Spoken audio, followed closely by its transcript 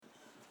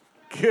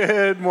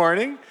Good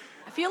morning.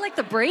 I feel like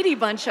the Brady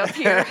Bunch up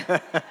here.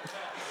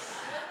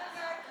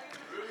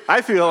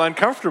 I feel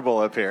uncomfortable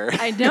up here.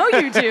 I know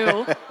you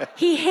do.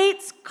 He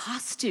hates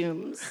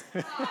costumes.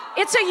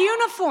 It's a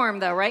uniform,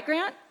 though, right,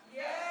 Grant?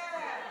 Yeah.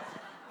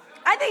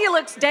 I think it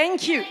looks dang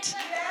cute.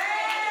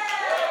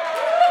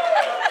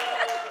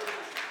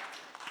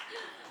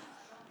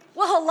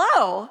 Well,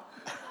 hello.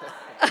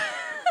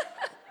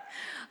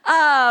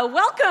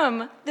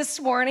 Welcome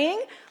this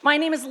morning. My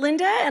name is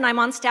Linda, and I'm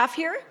on staff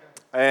here.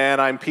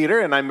 And I'm Peter,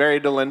 and I'm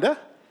married to Linda.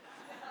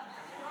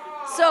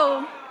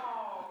 So,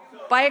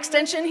 by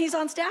extension, he's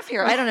on staff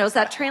here. I don't know. Is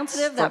that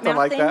transitive? That Something math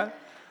like thing? that.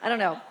 I don't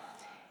know.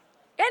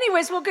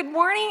 Anyways, well, good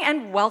morning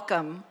and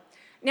welcome.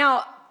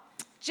 Now,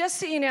 just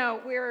so you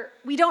know,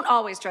 we don't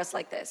always dress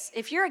like this.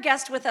 If you're a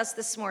guest with us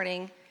this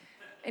morning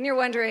and you're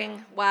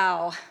wondering,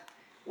 wow,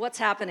 what's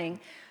happening?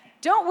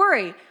 Don't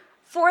worry.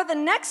 For the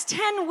next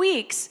 10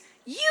 weeks,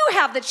 you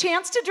have the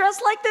chance to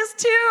dress like this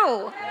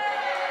too.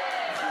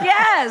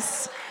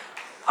 Yes.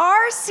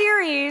 Our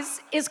series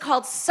is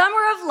called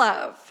Summer of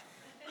Love.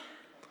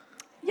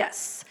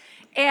 Yes.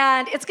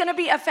 And it's going to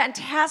be a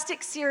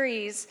fantastic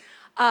series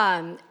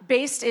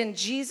based in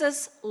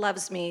Jesus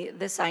Loves Me,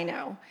 This I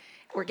Know.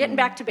 We're getting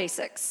back to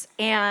basics.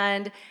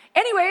 And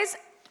anyways,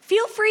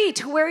 feel free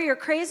to wear your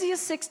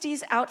craziest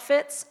 60s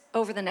outfits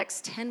over the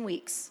next 10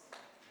 weeks.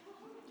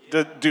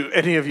 Do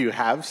any of you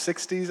have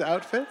 60s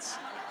outfits?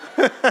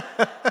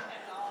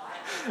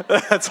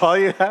 That's all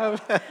you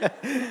have?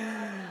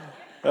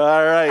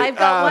 All right. I've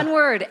got one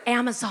word,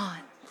 Amazon.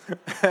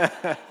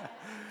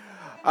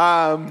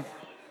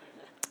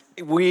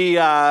 We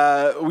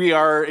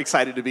are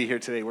excited to be here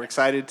today. We're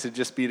excited to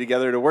just be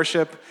together to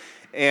worship.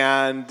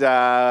 And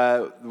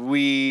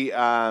we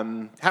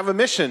have a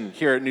mission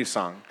here at New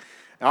Song.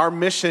 Our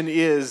mission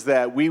is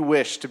that we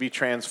wish to be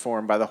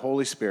transformed by the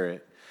Holy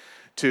Spirit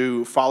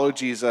to follow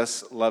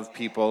Jesus, love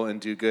people, and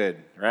do good,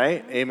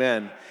 right?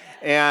 Amen.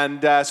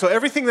 And so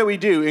everything that we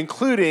do,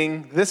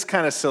 including this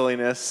kind of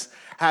silliness,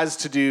 has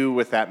to do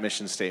with that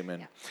mission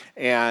statement.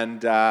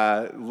 And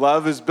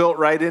love is built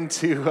right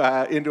into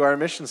our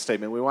mission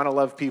statement. We want to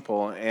love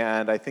people.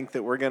 And I think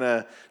that we're going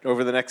to,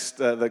 over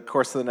the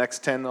course of the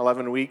next 10,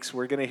 11 weeks,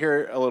 we're going to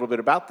hear a little bit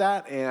about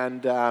that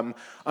and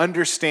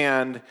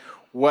understand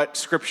what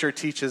Scripture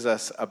teaches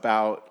us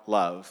about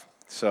love.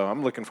 So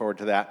I'm looking forward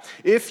to that.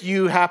 If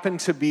you happen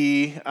to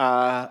be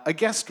a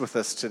guest with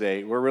us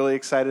today, we're really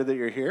excited that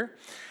you're here.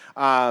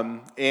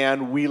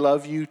 And we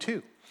love you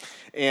too.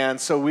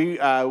 And so we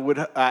would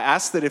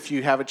ask that if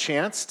you have a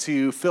chance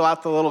to fill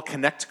out the little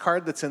connect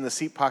card that's in the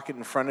seat pocket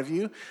in front of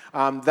you,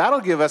 that'll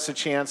give us a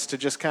chance to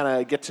just kind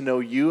of get to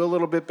know you a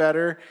little bit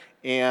better.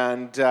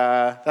 And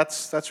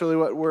that's really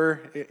what we're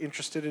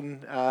interested in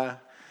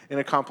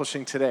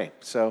accomplishing today.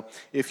 So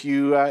if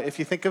you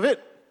think of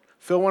it,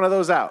 fill one of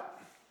those out.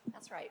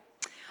 That's right.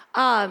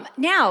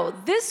 Now,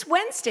 this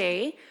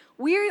Wednesday,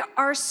 we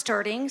are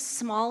starting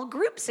small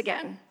groups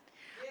again.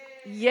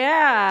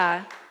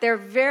 Yeah, they're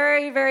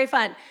very, very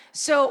fun.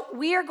 So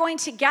we are going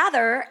to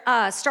gather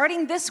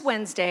starting this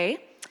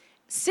Wednesday,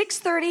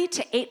 6:30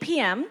 to 8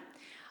 p.m.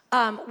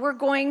 We're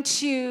going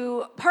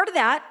to, part of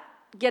that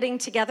getting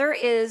together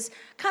is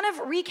kind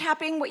of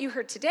recapping what you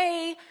heard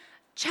today,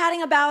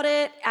 chatting about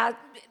it,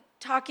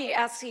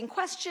 asking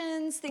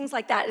questions, things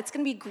like that. It's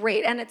going to be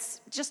great, and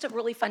it's just a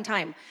really fun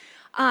time.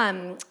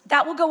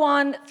 That will go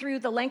on through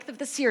the length of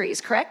the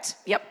series, correct?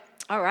 Yep.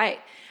 All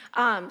right.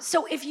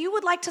 So if you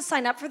would like to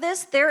sign up for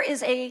this, there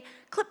is a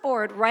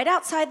clipboard right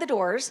outside the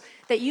doors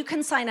that you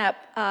can sign up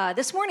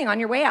this morning on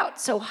your way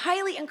out. So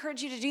highly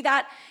encourage you to do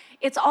that.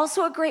 It's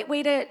also a great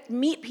way to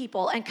meet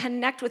people and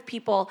connect with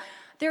people.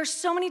 There's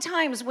so many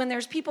times when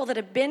there's people that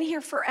have been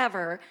here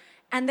forever,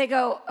 and they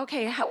go,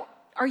 okay, how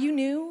are you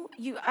new?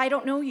 I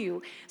don't know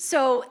you.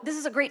 So this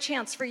is a great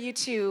chance for you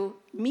to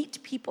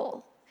meet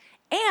people.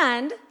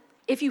 And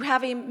if you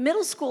have a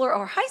middle schooler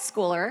or high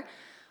schooler,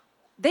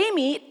 they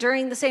meet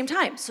during the same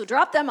time. So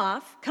drop them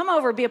off, come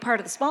over, be a part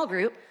of the small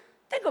group,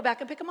 then go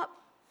back and pick them up.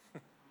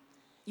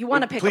 You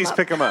want to pick them up. Please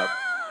pick them up.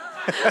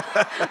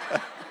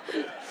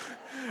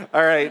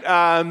 All right.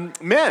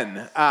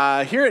 Men,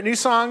 here at New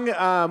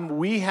Song,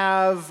 we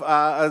have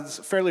a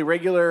fairly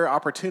regular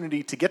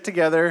opportunity to get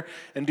together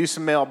and do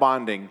some male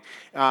bonding.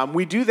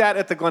 We do that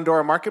at the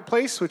Glendora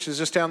Marketplace, which is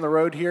just down the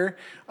road here.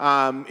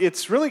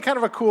 It's really kind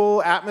of a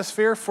cool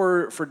atmosphere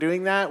for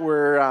doing that.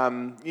 We're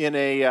in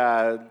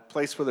a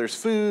place where there's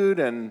food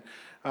and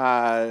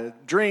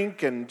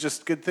drink and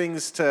just good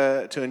things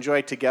to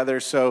enjoy together.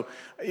 So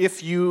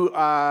if you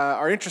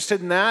are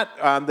interested in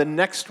that, the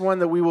next one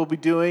that we will be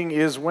doing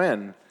is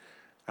when?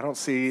 I don't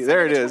see.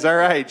 There it is. All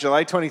right,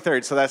 July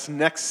 23rd. So that's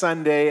next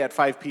Sunday at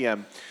 5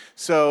 p.m.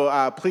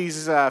 So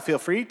please feel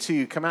free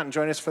to come out and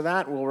join us for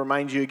that. We'll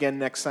remind you again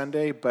next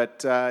Sunday,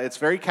 but it's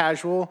very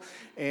casual.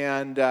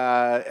 And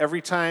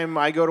every time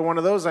I go to one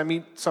of those, I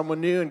meet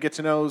someone new and get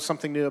to know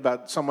something new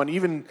about someone,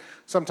 even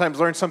sometimes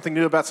learn something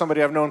new about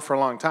somebody I've known for a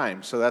long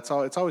time. So that's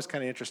all. It's always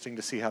kind of interesting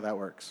to see how that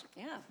works.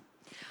 Yeah.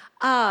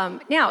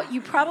 Now, you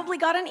probably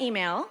got an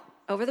email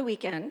over the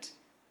weekend,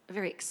 a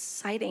very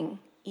exciting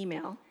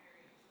email.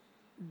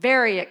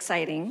 Very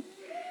exciting.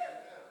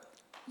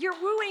 You're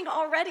wooing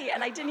already,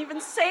 and I didn't even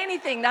say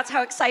anything. That's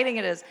how exciting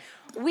it is.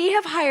 We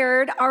have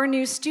hired our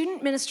new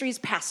student ministries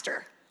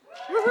pastor.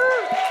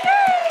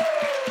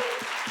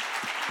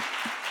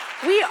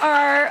 We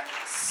are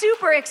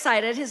super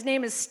excited. His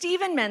name is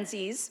Stephen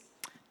Menzies.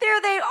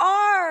 There they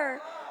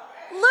are.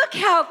 Look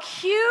how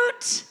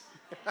cute.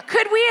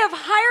 Could we have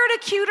hired a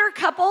cuter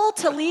couple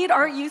to lead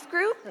our youth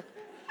group?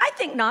 I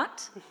think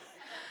not.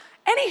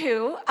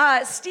 Anywho,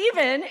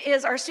 Stephen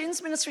is our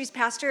students ministries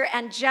pastor,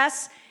 and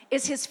Jess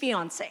is his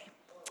fiance.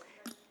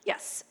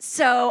 Yes,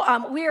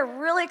 so we are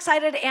really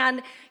excited,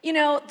 and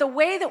the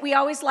way that we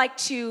always like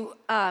to,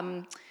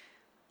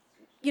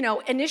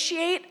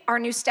 initiate our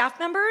new staff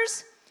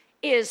members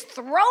is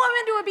throw them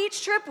into a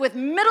beach trip with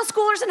middle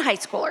schoolers and high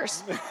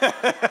schoolers.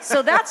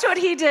 So that's what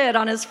he did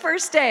on his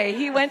first day.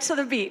 He went to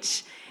the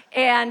beach,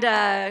 and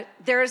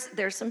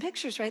there's some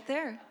pictures right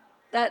there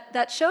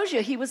that shows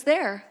you he was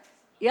there.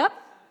 Yep,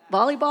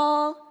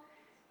 volleyball.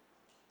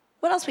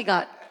 What else we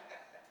got?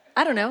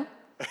 I don't know.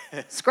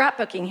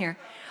 Scrapbooking here.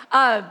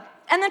 And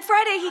then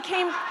Friday he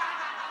came.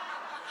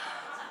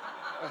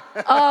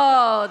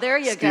 Oh, there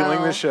you go.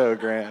 Stealing the show,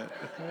 Grant.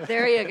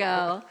 There you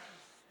go.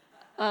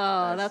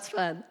 Oh, that's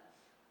fun.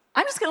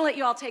 I'm just going to let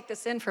you all take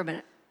this in for a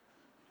minute.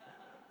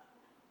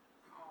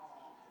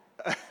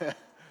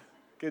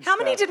 Good How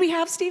many stuff. did we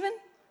have, Stephen?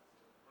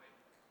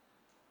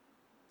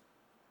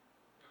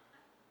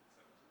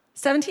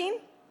 17?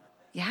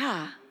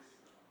 Yeah.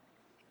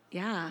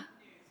 Yeah.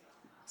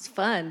 It's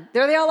fun.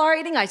 There they all are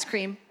eating ice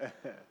cream.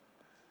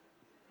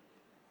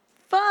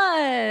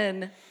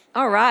 Fun.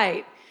 All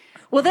right.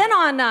 Well, then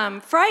on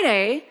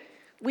Friday,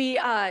 we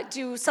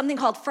do something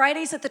called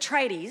Fridays at the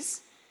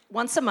Trides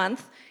once a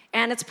month,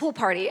 and it's a pool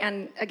party.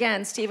 And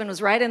again, Stephen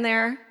was right in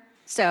there.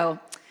 So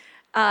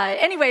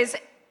anyways,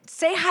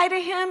 say hi to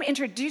him,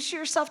 introduce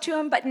yourself to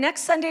him. But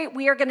next Sunday,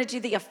 we are going to do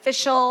the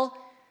official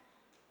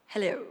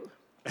hello.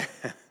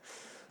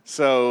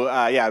 So,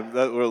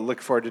 we'll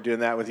look forward to doing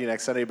that with you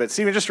next Sunday. But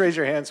Stephen, just raise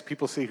your hands so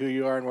people see who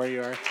you are and where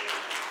you are.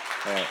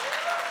 All right.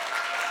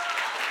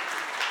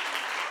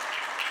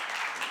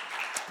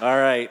 All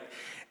right.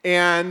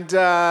 And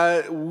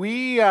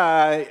we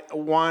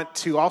want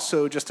to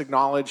also just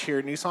acknowledge here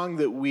at New Song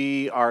that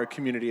we are a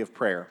community of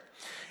prayer.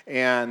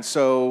 And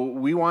so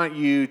we want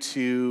you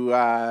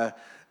to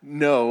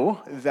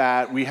know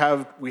that we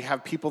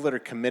have people that are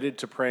committed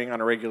to praying on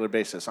a regular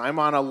basis. I'm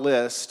on a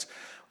list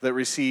that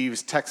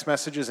receives text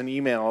messages and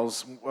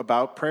emails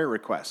about prayer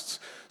requests.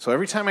 So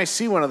every time I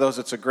see one of those,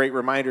 it's a great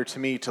reminder to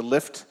me to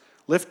lift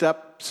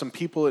up some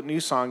people at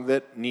New Song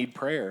that need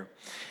prayer.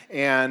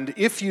 And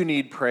if you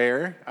need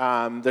prayer,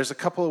 there's a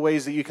couple of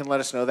ways that you can let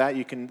us know that.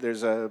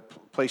 There's a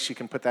place you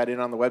can put that in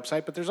on the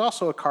website, but there's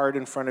also a card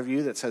in front of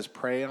you that says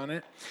pray on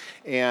it.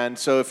 And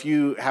so if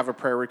you have a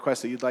prayer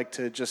request that you'd like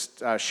to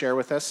just share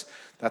with us,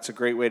 that's a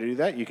great way to do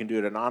that. You can do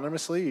it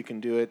anonymously. You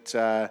can do it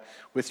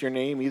with your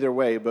name, either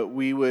way. But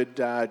we would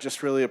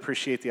just really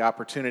appreciate the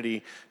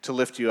opportunity to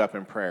lift you up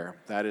in prayer.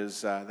 That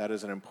is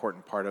an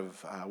important part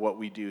of what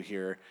we do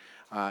here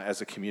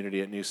as a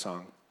community at New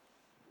Song.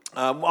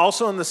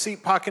 Also in the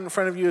seat pocket in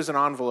front of you is an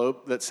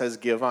envelope that says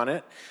give on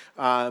it.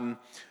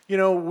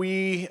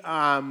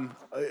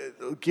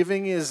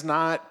 Giving is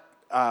not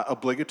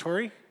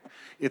obligatory.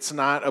 It's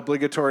not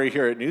obligatory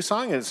here at New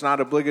Song, and it's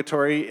not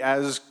obligatory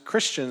as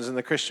Christians in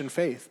the Christian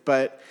faith,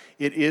 but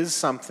it is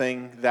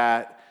something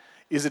that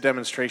is a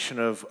demonstration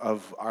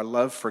of our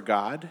love for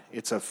God.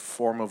 It's a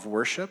form of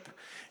worship.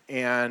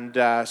 And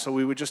so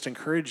we would just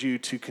encourage you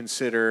to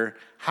consider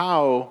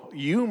how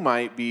you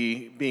might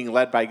be being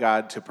led by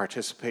God to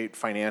participate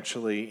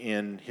financially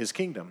in His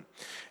kingdom.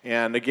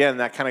 And again,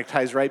 that kind of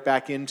ties right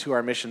back into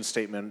our mission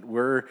statement.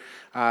 We're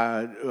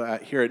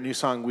here at New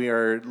Song, we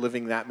are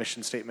living that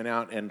mission statement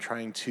out and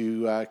trying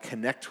to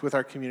connect with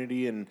our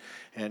community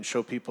and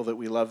show people that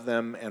we love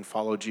them and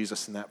follow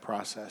Jesus in that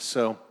process.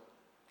 So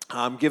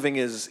giving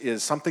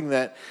is something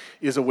that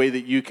is a way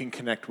that you can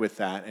connect with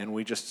that, and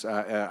we just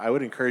I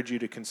would encourage you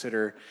to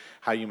consider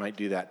how you might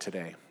do that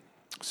today.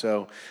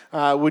 So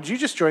would you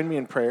just join me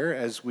in prayer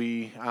as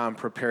we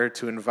prepare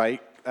to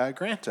invite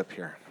Grant up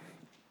here?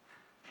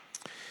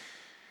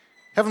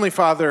 Heavenly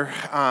Father,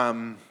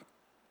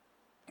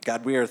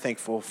 God, we are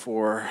thankful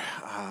for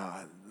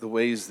the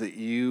ways that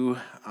you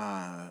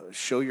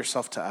show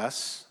yourself to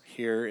us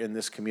here in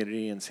this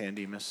community in San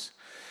Dimas.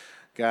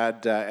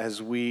 God,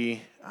 as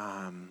we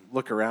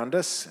look around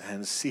us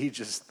and see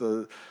just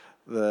the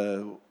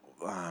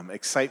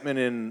excitement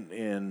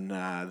in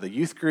the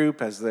youth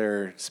group as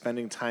they're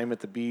spending time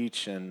at the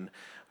beach, and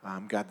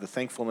God, the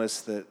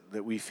thankfulness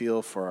that we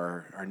feel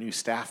for our new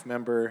staff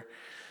member.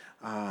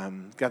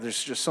 God,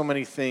 there's just so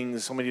many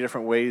things, so many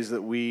different ways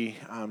that we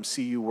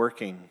see you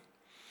working.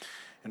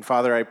 And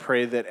Father, I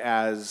pray that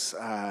as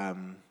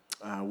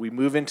we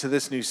move into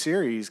this new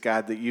series,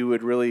 God, that you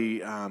would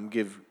really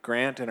give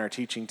Grant and our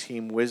teaching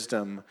team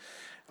wisdom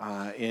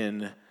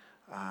in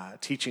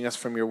teaching us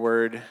from your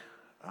word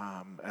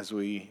as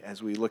we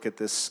look at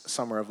this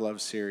Summer of Love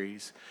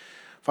series.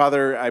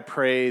 Father, I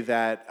pray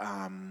that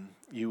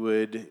you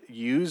would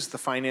use the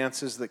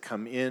finances that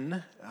come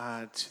in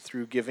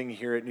through giving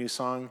here at New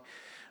Song.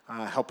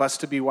 Help us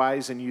to be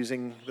wise in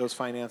using those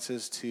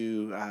finances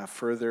to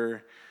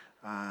further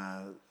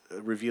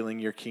revealing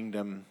your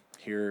kingdom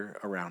here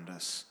around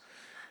us.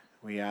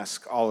 We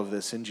ask all of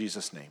this in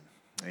Jesus' name.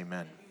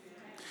 Amen.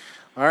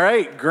 All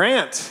right,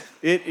 Grant,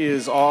 it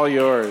is all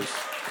yours.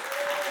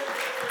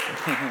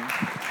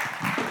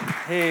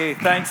 Hey,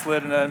 thanks,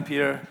 Linda and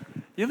Peter.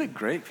 You look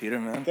great, Peter,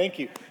 man. Thank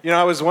you. You know,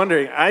 I was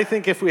wondering, I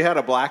think if we had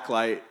a black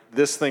light,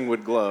 this thing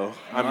would glow.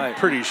 I'm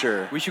pretty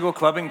sure. We should go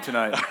clubbing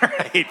tonight. All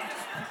right.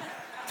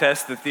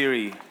 Test the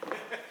theory.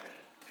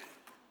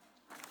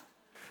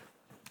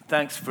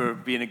 Thanks for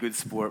being a good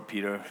sport,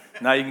 Peter.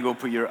 Now you can go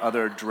put your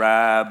other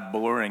drab,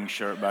 boring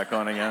shirt back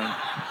on again.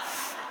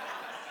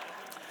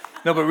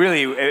 No, but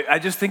really, I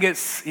just think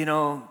it's,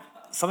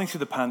 something through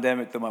the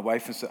pandemic that my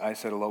wife and I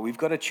said a lot. We've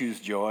got to choose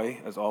joy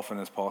as often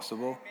as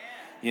possible.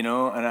 And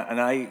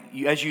I,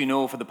 as you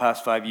know, for the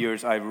past 5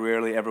 years, I've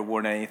rarely ever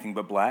worn anything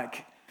but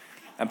black.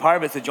 And part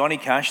of it's a Johnny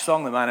Cash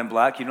song, The Man in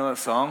Black. You know that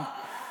song?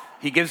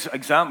 He gives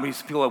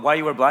examples. People are like, why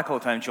you wear black all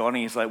the time,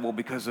 Johnny? He's like, well,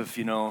 because of,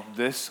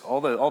 this, all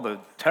the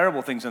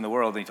terrible things in the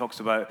world. And he talks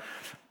about,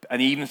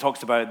 and he even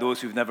talks about those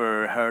who've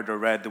never heard or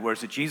read the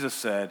words that Jesus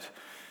said.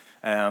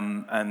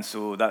 And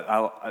so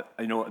that,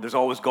 there's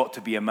always got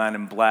to be a man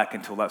in black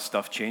until that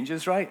stuff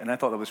changes, right? And I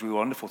thought that was really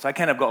wonderful. So I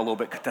kind of got a little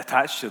bit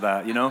attached to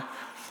that,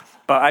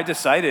 But I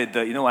decided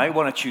that, I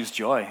want to choose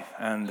joy.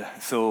 And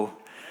so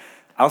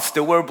I'll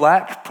still wear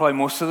black probably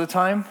most of the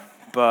time.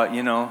 But,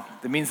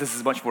 it means this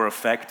is much more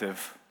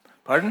effective.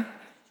 Pardon?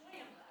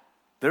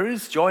 There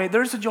is joy.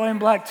 There's a joy in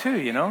black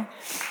too,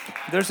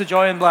 There's a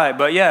joy in black.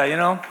 But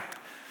yeah,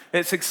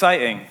 it's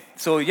exciting.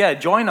 So yeah,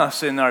 join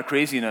us in our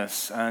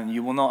craziness, and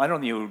you will not, I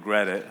don't think you'll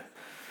regret it.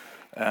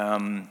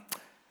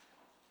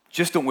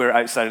 Just don't wear it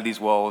outside of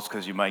these walls,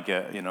 because you might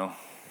get,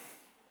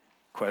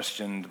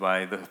 questioned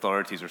by the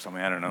authorities or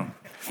something, I don't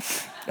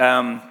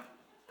know.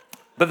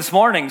 But this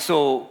morning,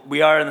 so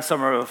we are in the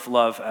summer of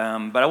love,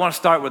 but I want to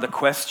start with a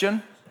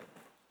question.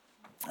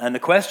 And the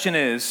question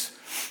is,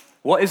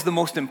 what is the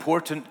most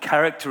important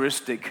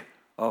characteristic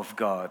of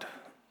God?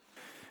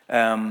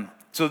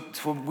 So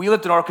we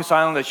lived in Orcas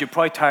Island, as you're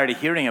probably tired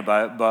of hearing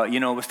about, but, it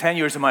was 10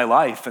 years of my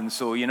life. And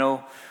so, we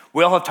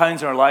all have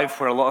times in our life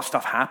where a lot of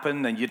stuff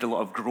happened, and you did a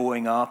lot of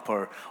growing up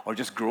or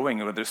just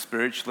growing, whether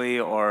spiritually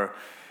or,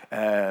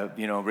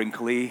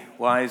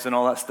 wrinkly-wise and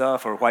all that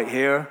stuff, or white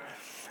hair.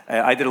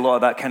 I did a lot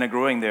of that kind of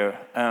growing there.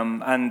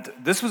 And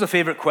this was a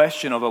favorite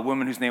question of a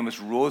woman whose name was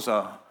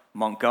Rosa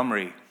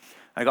Montgomery.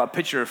 I got a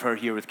picture of her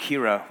here with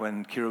Kira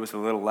when Kira was a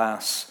little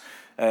lass.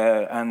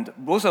 And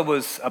Rosa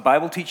was a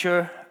Bible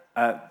teacher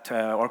at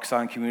Orcas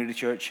Island Community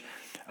Church,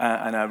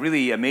 and a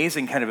really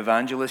amazing kind of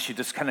evangelist. She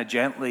just kind of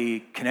gently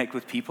connect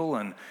with people,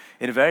 and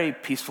in a very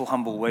peaceful,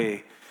 humble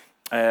way.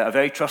 A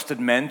very trusted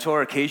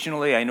mentor.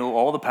 Occasionally, I know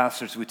all the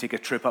pastors would take a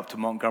trip up to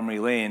Montgomery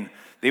Lane.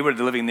 They were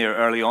living there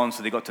early on,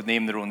 so they got to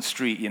name their own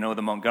street, the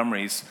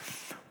Montgomerys.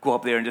 Go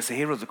up there and just say,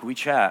 hey, Rosa, can we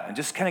chat? And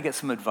just kind of get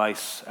some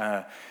advice.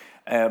 And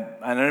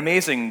an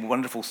amazing,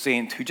 wonderful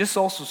saint who just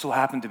also so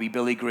happened to be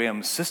Billy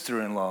Graham's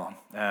sister-in-law,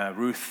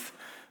 Ruth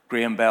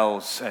Graham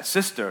Bell's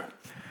sister.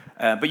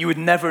 But you would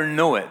never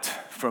know it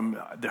from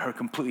her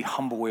completely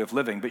humble way of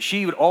living. But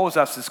she would always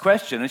ask this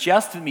question, and she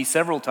asked it me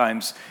several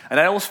times, and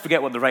I always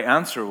forget what the right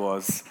answer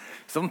was.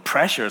 Some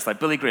pressure. It's like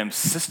Billy Graham's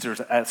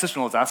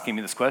sister-in-law is asking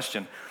me this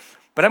question.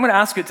 But I'm going to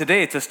ask it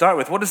today to start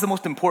with. What is the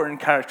most important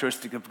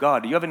characteristic of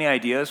God? Do you have any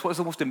ideas? What is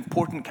the most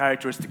important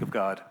characteristic of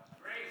God?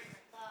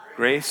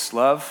 Grace,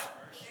 love,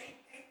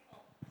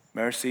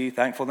 mercy,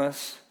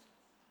 thankfulness.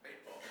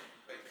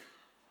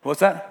 What's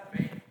that?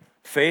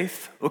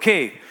 Faith.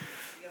 Okay.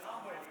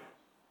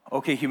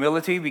 Okay,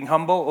 humility, being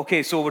humble.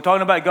 Okay, so we're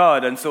talking about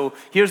God, and so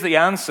here's the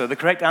answer. The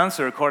correct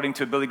answer, according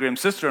to Billy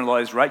Graham's sister-in-law,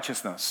 is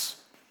righteousness.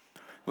 The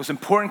most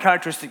important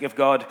characteristic of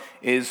God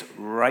is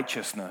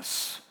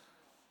righteousness.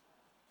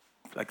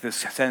 Like this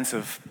sense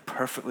of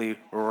perfectly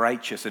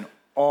righteous, and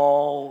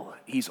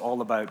he's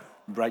all about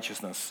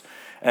righteousness.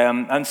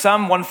 And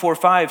Psalm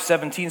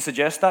 145:17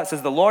 suggests that. It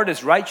says, the Lord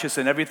is righteous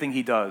in everything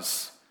he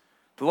does.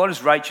 The Lord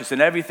is righteous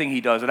in everything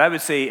he does. And I would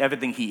say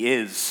everything he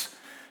is,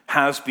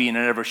 has been,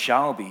 and ever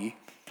shall be.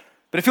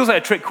 But it feels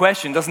like a trick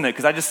question, doesn't it?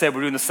 Because I just said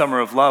we're doing the summer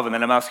of love, and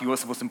then I'm asking you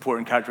what's the most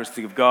important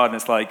characteristic of God, and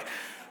it's like,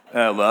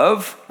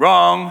 love?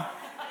 Wrong.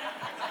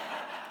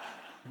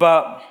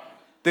 But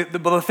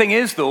the thing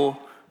is, though,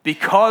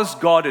 because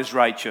God is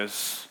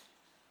righteous,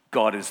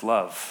 God is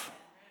love.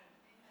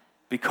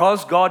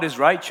 Because God is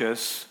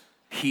righteous,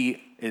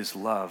 he is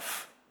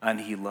love,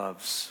 and he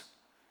loves.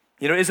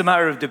 It is a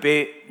matter of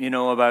debate,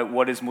 about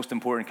what his most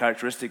important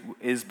characteristic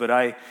is, but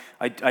I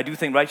do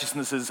think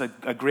righteousness is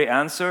a great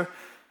answer.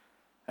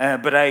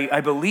 But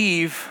I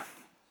believe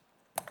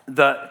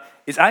that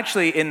it's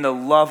actually in the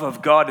love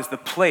of God is the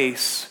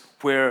place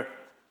where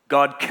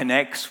God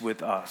connects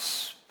with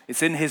us.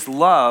 It's in his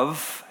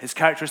love, his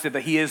characteristic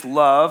that he is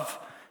love,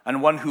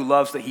 and one who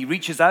loves, that he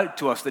reaches out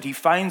to us, that he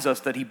finds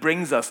us, that he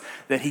brings us,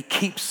 that he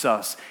keeps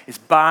us, is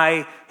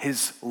by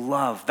his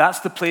love. That's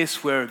the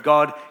place where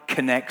God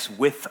connects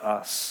with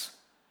us.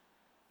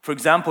 For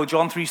example,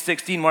 John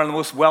 3:16, one of the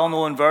most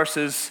well-known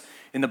verses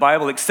in the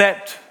Bible,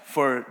 except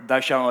for thou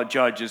shalt not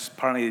judge, is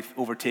apparently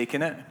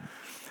overtaken it.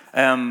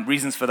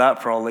 Reasons for that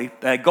probably.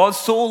 God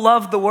so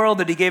loved the world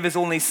that he gave his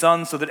only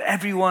son so that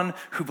everyone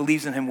who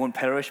believes in him won't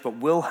perish but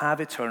will have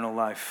eternal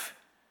life.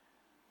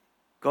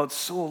 God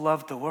so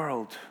loved the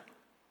world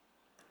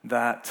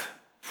that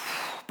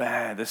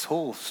this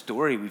whole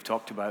story we've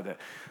talked about, that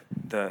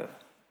the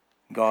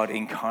God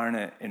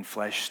incarnate in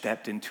flesh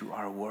stepped into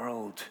our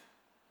world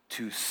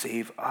to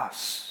save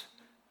us.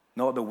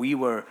 Not that we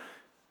were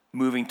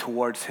moving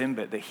towards him,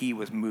 but that he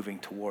was moving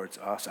towards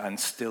us and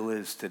still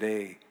is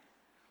today.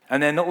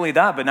 And then not only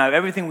that, but now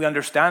everything we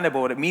understand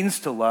about what it means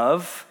to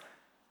love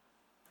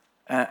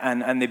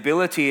and the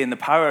ability and the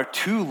power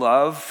to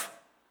love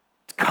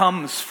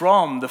comes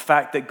from the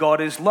fact that God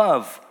is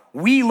love.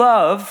 We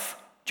love,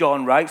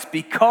 John writes,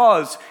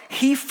 because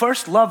he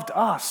first loved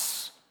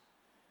us.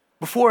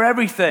 Before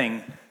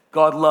everything,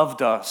 God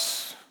loved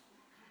us.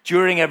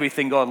 During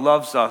everything, God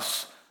loves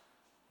us.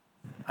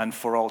 And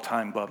for all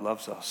time, God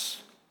loves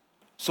us.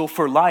 So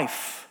for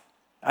life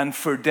and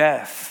for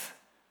death,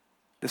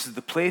 this is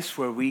the place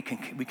where we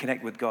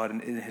connect with God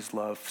in his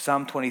love.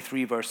 Psalm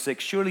 23, verse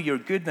 6, surely your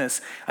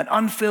goodness and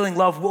unfailing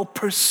love will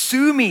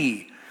pursue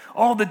me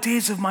all the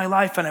days of my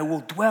life, and I will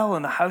dwell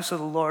in the house of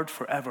the Lord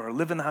forever, or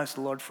live in the house of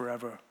the Lord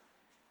forever.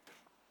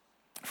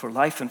 For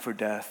life and for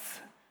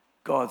death,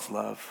 God's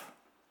love.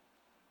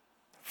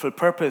 For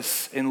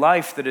purpose in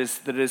life that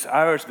is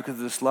ours because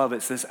of this love.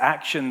 It's this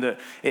action that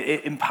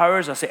it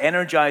empowers us, it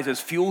energizes,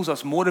 fuels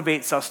us,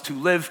 motivates us to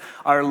live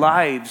our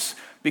lives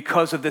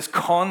because of this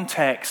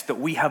context that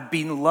we have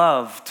been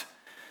loved.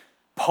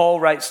 Paul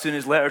writes in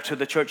his letter to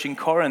the church in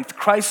Corinth,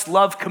 Christ's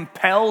love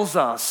compels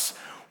us.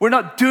 We're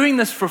not doing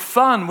this for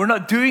fun. We're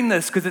not doing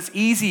this because it's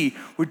easy.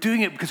 We're doing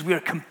it because we are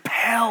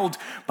compelled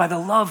by the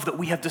love that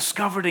we have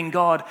discovered in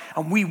God,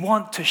 and we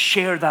want to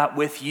share that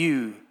with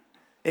you.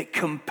 It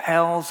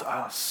compels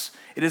us.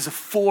 It is a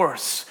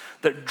force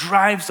that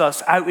drives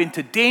us out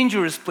into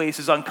dangerous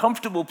places,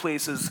 uncomfortable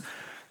places,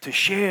 to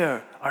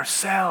share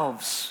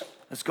ourselves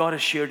as God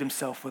has shared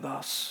himself with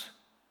us.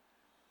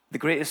 The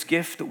greatest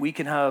gift that we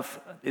can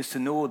have is to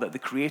know that the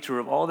creator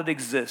of all that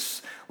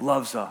exists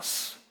loves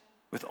us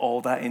with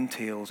all that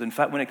entails. In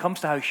fact, when it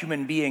comes to how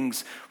human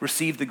beings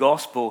receive the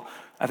gospel,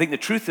 I think the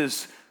truth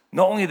is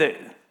not only that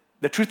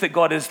the truth that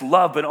God is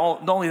love, but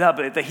not only that,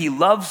 but that he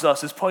loves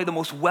us is probably the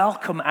most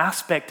welcome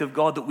aspect of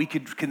God that we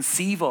could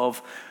conceive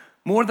of.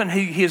 More than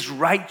he is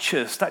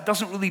righteous. That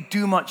doesn't really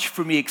do much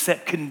for me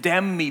except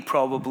condemn me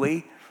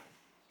probably.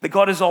 That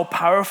God is all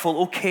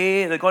powerful,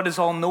 okay. That God is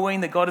all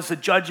knowing. That God is the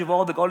judge of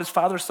all. That God is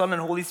Father, Son,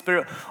 and Holy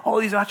Spirit. All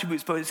these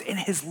attributes, but it's in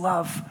his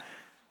love.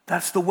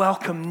 That's the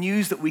welcome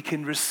news that we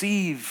can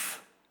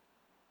receive.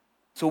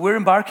 So we're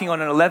embarking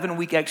on an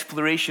 11-week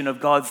exploration of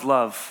God's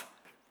love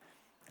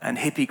and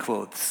hippie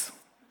clothes.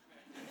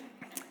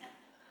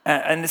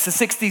 And it's a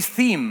 60s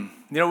theme.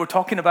 You know, we're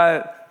talking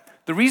about,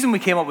 the reason we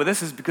came up with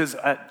this is because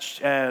at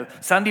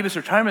San Dimas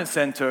Retirement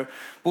Center,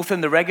 both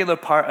in the regular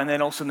part and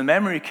then also in the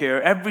memory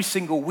care, every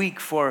single week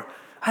for,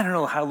 I don't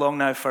know how long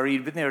now,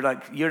 Farid, been there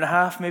like a year and a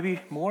half,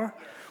 maybe more,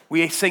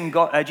 we sing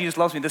God, Jesus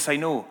Loves Me, This I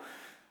Know.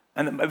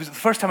 And it was the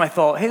first time I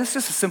thought, hey, this is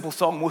just a simple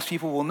song most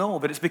people will know,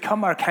 but it's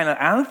become our kind of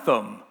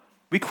anthem.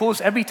 We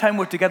close every time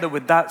we're together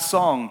with that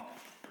song.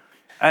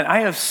 And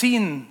I have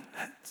seen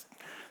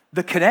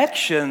the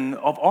connection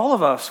of all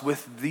of us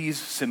with these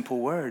simple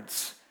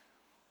words.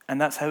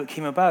 And that's how it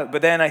came about.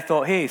 But then I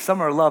thought, hey,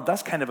 summer love,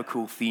 that's kind of a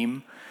cool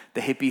theme,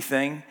 the hippie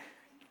thing.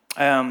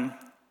 But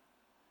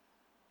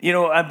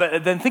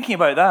then thinking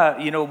about that,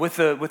 with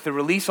the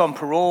release on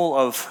parole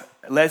of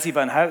Leslie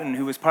Van Houten,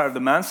 who was part of the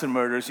Manson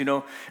murders,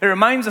 it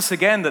reminds us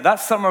again that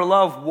summer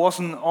love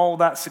wasn't all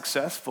that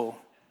successful.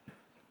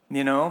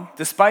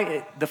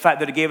 Despite the fact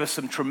that it gave us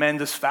some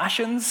tremendous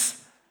fashions,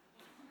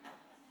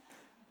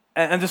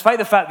 and despite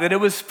the fact that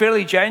it was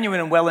fairly genuine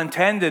and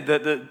well-intended,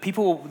 that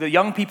the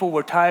young people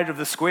were tired of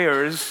the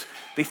squares,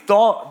 they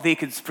thought they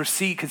could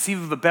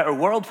conceive of a better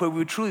world where we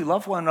would truly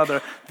love one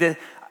another.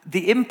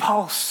 The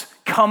impulse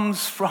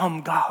comes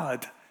from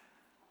God.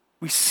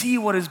 We see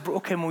what is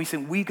broken and we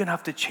think, we're going to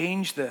have to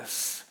change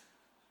this.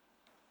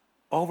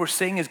 All we're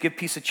saying is give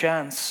peace a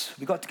chance.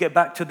 We got to get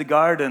back to the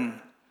garden.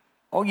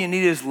 All you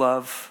need is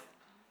love.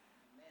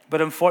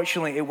 But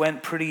unfortunately, it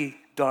went pretty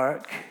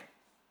dark.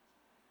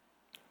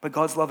 But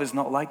God's love is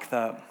not like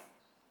that.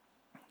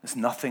 It's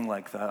nothing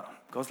like that.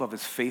 God's love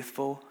is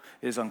faithful,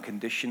 it is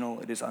unconditional,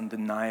 it is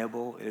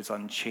undeniable, it is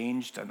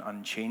unchanged and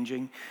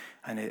unchanging,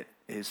 and it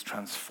is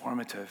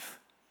transformative.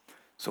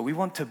 So we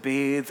want to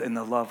bathe in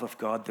the love of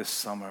God this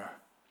summer,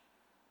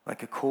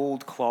 like a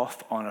cold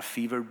cloth on a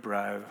fevered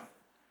brow,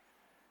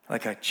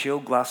 like a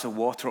chilled glass of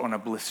water on a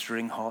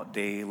blistering hot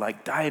day,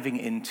 like diving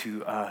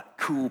into a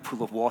cool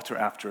pool of water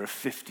after a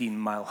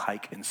 15-mile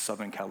hike in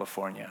Southern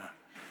California.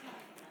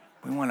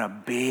 We want to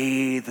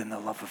bathe in the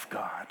love of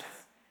God.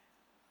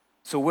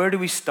 So where do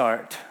we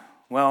start?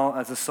 Well,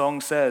 as the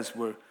song says,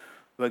 we're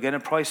going to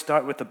probably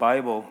start with the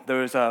Bible.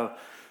 There is a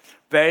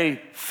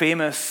very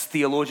famous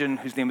theologian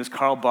whose name is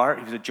Karl Barth.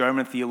 He was a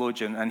German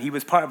theologian, and he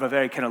was part of a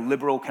very kind of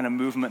liberal kind of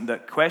movement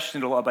that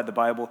questioned a lot about the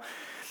Bible.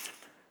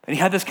 And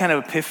he had this kind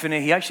of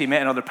epiphany. He actually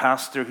met another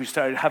pastor who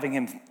started having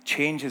him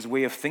change his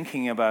way of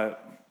thinking about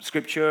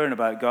Scripture and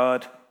about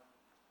God.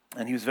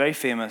 And he was very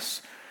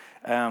famous.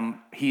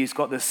 He's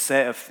got this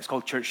set of, it's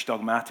called Church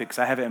Dogmatics.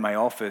 I have it in my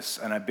office,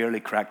 and I barely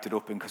cracked it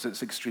open because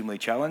it's extremely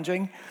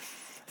challenging.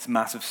 It's a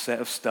massive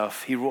set of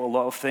stuff. He wrote a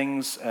lot of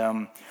things.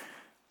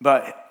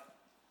 But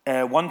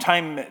one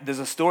time, there's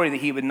a story that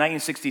in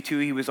 1962,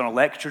 he was on a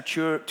lecture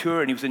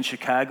tour, and he was in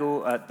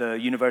Chicago at the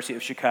University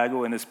of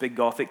Chicago in this big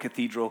Gothic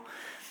cathedral.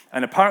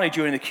 And apparently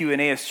during the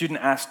Q&A, a student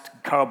asked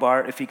Karl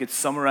Barth if he could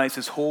summarize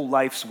his whole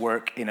life's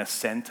work in a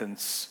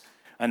sentence.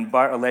 And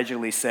Barth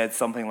allegedly said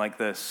something like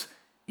this: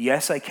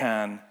 "Yes, I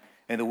can.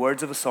 In the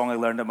words of a song I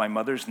learned at my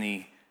mother's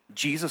knee,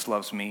 Jesus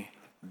loves me,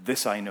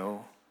 this I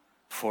know,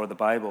 for the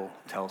Bible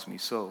tells me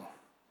so."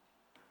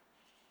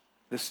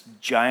 This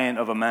giant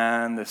of a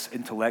man, this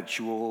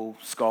intellectual,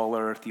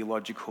 scholar,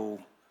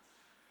 theological,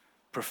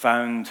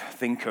 profound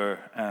thinker,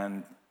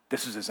 and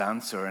this is his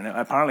answer. And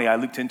apparently I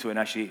looked into it, and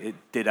actually it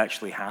did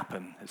actually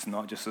happen. It's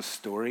not just a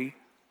story.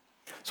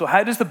 So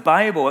how does the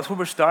Bible, that's where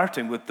we're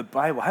starting with the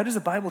Bible, how does the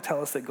Bible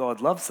tell us that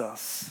God loves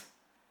us?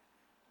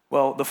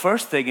 Well, the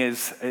first thing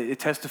is it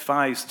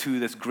testifies to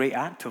this great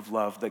act of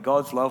love, that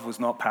God's love was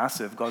not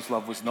passive. God's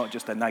love was not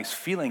just a nice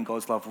feeling.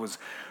 God's love was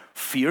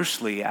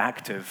fiercely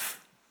active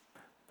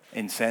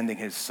in sending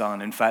his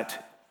son. In fact,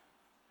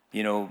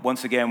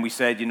 once again, we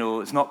said,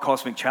 it's not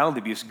cosmic child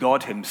abuse.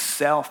 God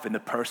himself in the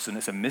person,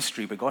 it's a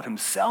mystery, but God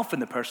himself in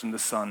the person of the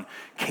Son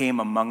came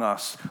among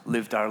us,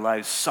 lived our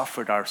lives,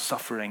 suffered our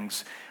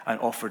sufferings, and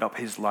offered up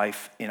his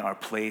life in our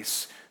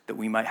place that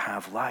we might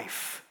have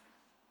life.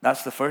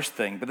 That's the first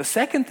thing. But the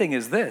second thing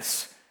is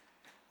this,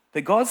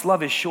 that God's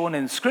love is shown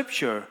in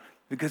Scripture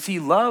because he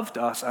loved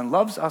us and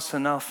loves us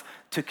enough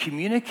to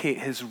communicate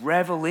his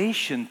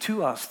revelation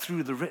to us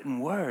through the written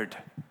word.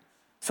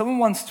 Someone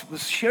once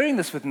was sharing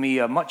this with me,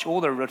 a much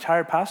older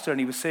retired pastor, and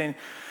he was saying,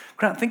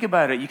 Grant, think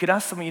about it. You could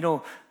ask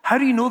someone, how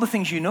do you know the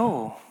things you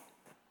know?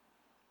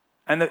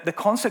 And the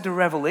concept of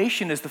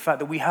revelation is the fact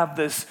that we have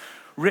this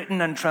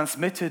written and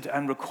transmitted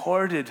and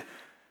recorded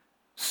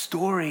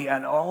story,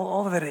 and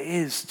all that it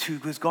is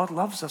because God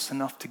loves us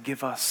enough to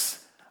give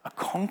us a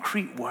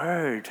concrete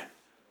word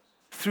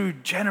through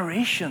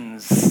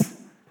generations.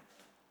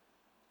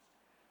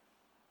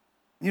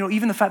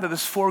 Even the fact that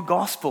there's 4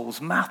 Gospels,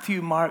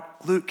 Matthew, Mark,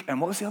 Luke, and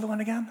what was the other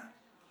one again?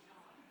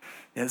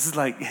 Yeah, this is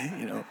like,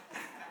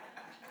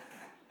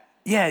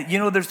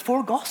 there's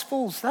 4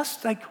 Gospels.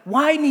 That's like,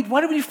 why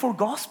do we need 4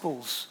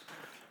 Gospels?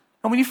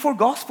 And we need 4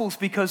 Gospels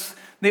because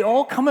they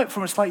all come at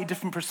from a slightly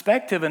different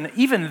perspective. And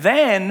even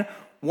then,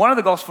 one of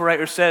the Gospel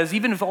writers says,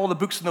 even if all the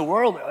books in the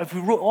world, if we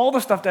wrote all the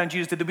stuff down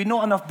Jesus did, there'd be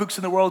not enough books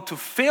in the world to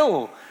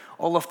fill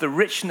all of the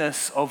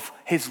richness of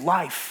his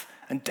life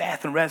and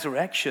death and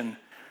resurrection.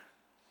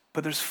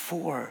 But there's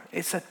 4.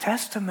 It's a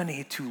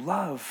testimony to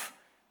love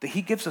that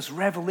he gives us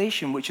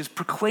revelation, which is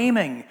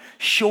proclaiming,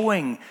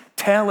 showing,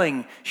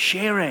 telling,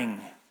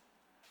 sharing.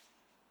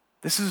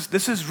 This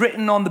is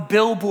written on the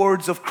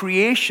billboards of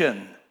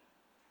creation.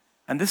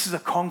 And this is a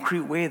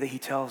concrete way that he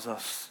tells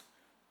us.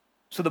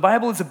 So the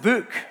Bible is a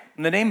book,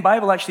 and the name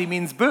Bible actually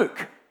means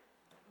book.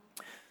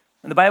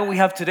 And the Bible we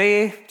have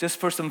today, just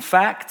for some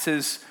facts,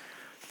 is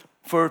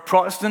for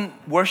Protestant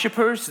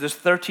worshipers, there's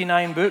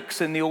 39 books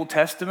in the Old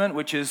Testament,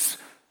 which is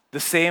the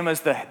same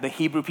as the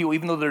Hebrew people,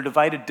 even though they're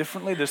divided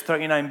differently, there's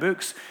 39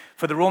 books.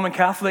 For the Roman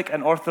Catholic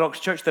and Orthodox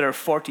Church, there are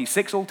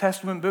 46 Old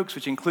Testament books,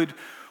 which include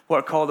what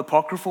are called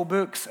apocryphal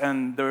books,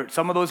 and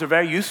some of those are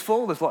very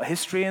useful. There's a lot of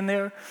history in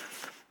there.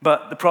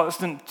 But the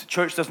Protestant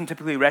church doesn't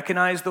typically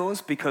recognize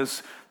those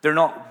because they're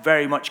not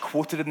very much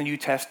quoted in the New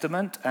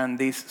Testament, and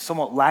they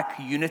somewhat lack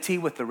unity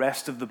with the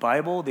rest of the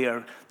Bible.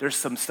 There's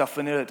some stuff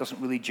in there that doesn't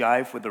really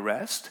jive with the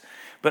rest.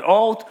 But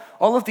all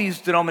of these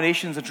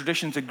denominations and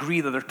traditions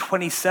agree that there are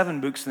 27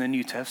 books in the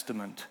New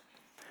Testament.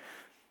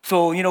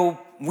 So,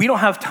 we don't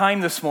have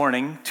time this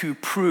morning to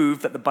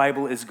prove that the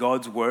Bible is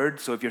God's word.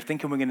 So if you're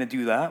thinking we're going to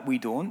do that, we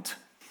don't.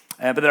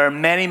 But there are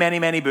many, many,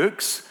 many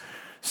books.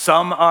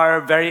 Some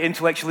are very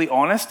intellectually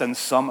honest, and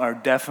some are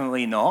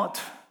definitely not.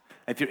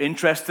 If you're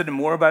interested in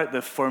more about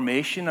the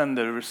formation and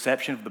the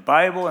reception of the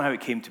Bible and how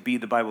it came to be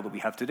the Bible that we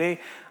have today,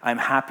 I'm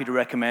happy to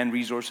recommend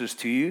resources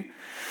to you.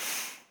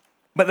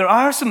 But there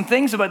are some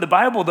things about the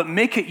Bible that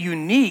make it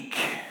unique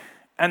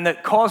and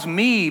that cause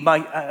me,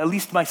 at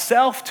least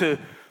myself, to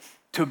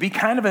be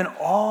kind of in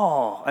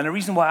awe. And the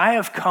reason why I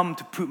have come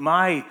to put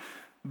my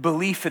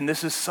belief in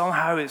this is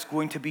somehow it's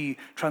going to be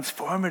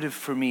transformative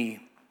for me.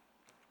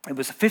 It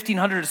was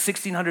 1,500 to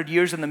 1,600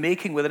 years in the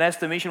making with an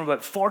estimation of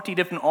about 40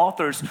 different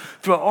authors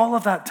throughout all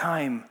of that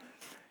time.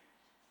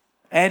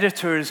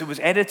 editors, it was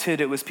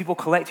edited, it was people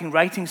collecting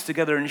writings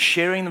together and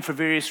sharing them for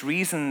various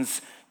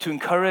reasons to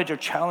encourage or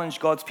challenge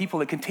God's people.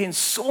 It contains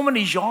so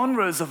many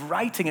genres of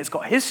writing. It's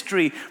got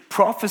history,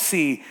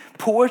 prophecy,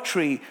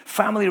 poetry,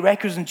 family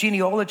records and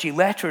genealogy,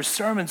 letters,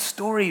 sermons,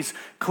 stories,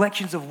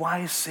 collections of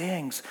wise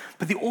sayings.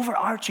 But the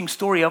overarching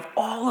story of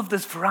all of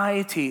this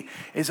variety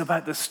is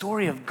about the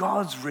story of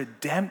God's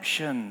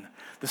redemption,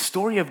 the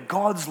story of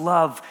God's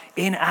love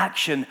in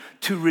action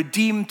to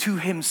redeem to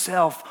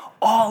himself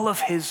all of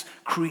his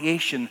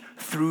creation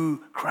through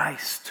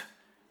Christ.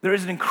 There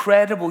is an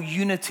incredible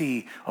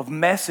unity of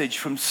message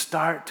from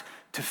start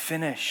to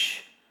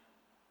finish.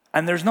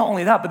 And there's not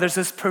only that, but there's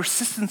this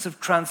persistence of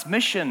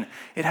transmission.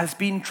 It has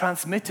been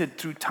transmitted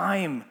through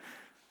time.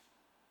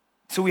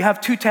 So we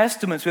have two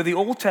testaments. We have the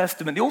Old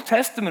Testament. The Old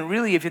Testament,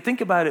 really, if you think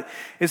about it,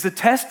 is the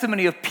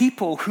testimony of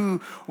people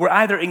who were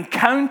either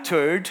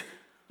encountered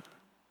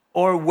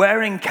or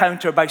were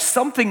encountered by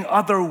something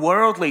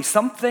otherworldly,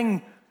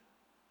 something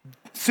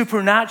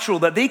supernatural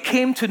that they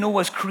came to know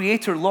as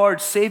Creator, Lord,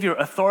 Savior,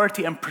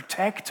 authority, and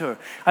protector.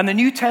 And the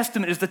New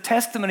Testament is the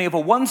testimony of a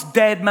once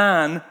dead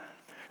man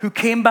who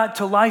came back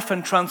to life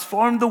and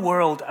transformed the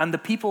world and the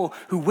people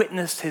who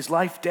witnessed his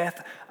life,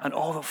 death, and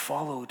all that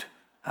followed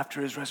after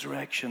his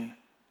resurrection.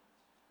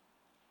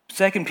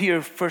 2 Peter,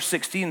 verse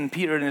 16,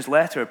 Peter in his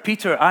letter,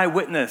 Peter,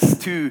 eyewitness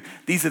to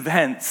these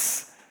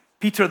events.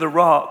 Peter the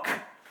rock,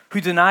 who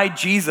denied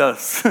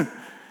Jesus,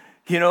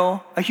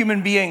 a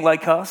human being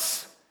like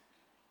us.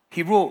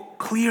 He wrote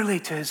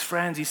clearly to his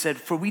friends, he said,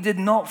 "For we did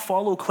not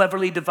follow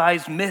cleverly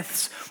devised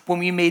myths when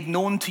we made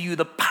known to you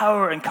the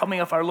power and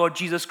coming of our Lord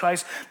Jesus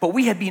Christ, but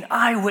we had been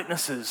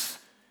eyewitnesses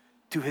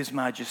to his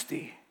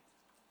majesty."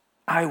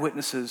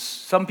 Eyewitnesses.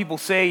 Some people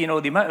say,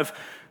 the amount of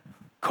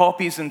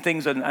copies and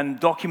things and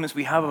documents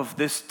we have of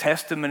this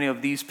testimony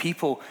of these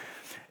people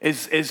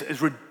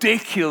is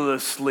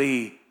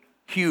ridiculously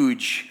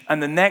huge.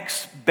 And the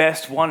next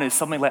best one is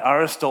something like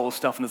Aristotle's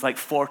stuff, and there's like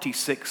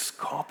 46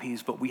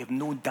 copies, but we have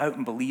no doubt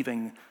in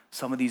believing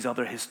some of these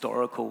other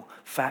historical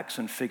facts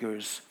and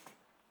figures.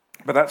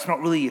 But that's not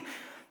really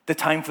the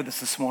time for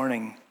this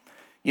morning.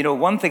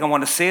 One thing I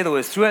want to say, though,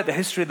 is throughout the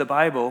history of the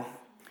Bible,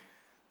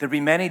 there have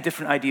been many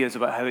different ideas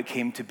about how it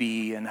came to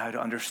be and how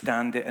to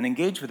understand it and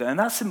engage with it. And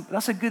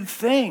that's a good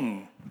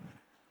thing.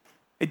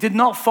 It did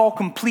not fall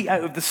complete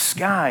out of the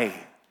sky.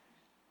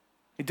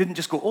 It didn't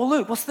just go, oh,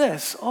 look, what's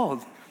this? Oh,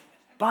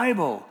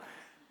 Bible.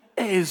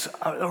 It is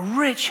a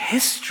rich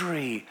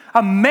history,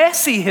 a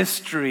messy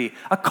history,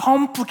 a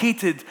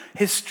complicated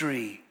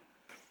history.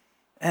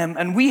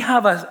 And we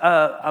have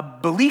a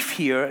belief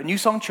here at New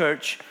Song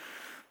Church,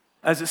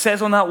 as it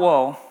says on that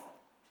wall,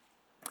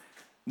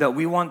 that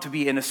we want to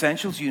be in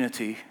essentials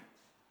unity.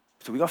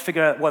 So we got to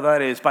figure out what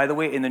that is. By the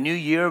way, in the new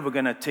year, we're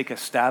going to take a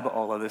stab at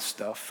all of this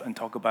stuff and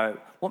talk about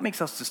what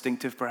makes us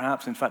distinctive,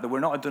 perhaps. In fact, that we're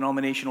not a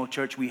denominational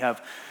church. We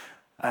have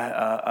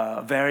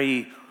a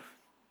very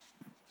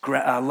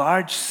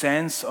large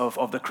sense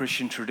of the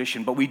Christian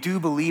tradition, but we do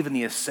believe in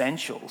the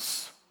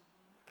essentials.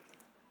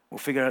 We'll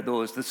figure out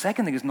those. The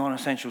second thing is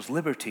non-essentials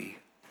liberty,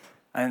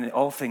 and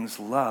all things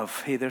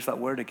love. Hey, there's that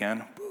word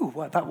again. Ooh,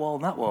 what, that wall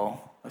and that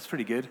wall. That's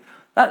pretty good.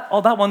 That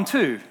one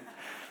too.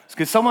 It's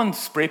because someone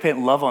spray paint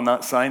love on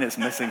that sign, it's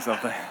missing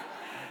something.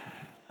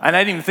 And I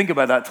didn't even think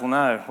about that till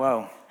now.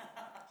 Wow.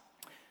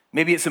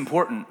 Maybe it's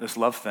important, this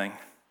love thing.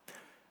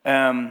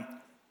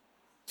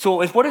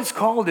 So what it's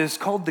called is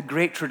called the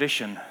Great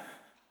Tradition.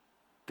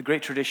 The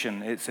Great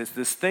Tradition. It's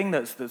this thing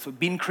that's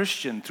been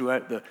Christian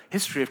throughout the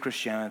history of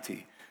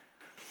Christianity.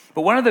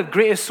 But one of the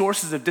greatest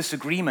sources of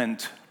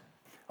disagreement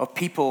of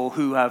people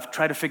who have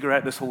tried to figure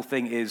out this whole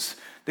thing is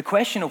the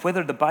question of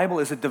whether the Bible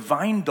is a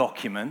divine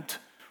document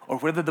or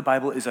whether the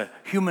Bible is a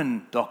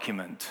human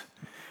document.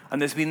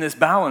 And there's been this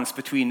balance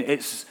between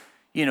it's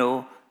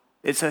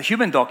a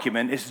human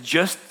document, it's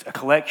just a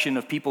collection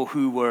of people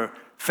who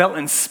felt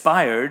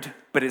inspired,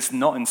 but it's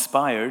not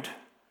inspired,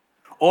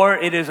 or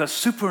it is a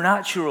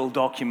supernatural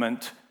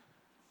document.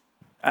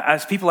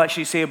 As people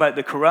actually say about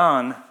the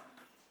Quran,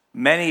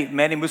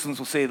 many Muslims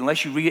will say,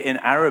 unless you read it in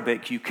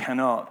Arabic, you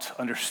cannot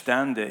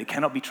understand it. It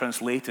cannot be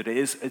translated. It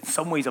is, in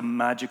some ways, a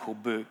magical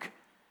book.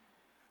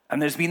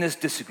 And there's been this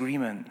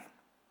disagreement.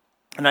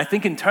 And I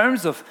think in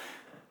terms of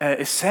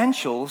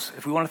essentials,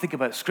 if we want to think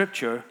about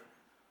Scripture,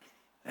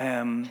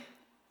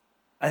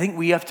 I think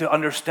we have to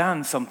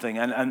understand something,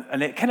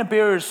 and it kind of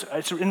bears,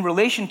 it's in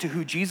relation to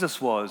who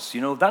Jesus was.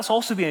 That's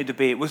also been a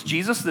debate. Was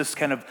Jesus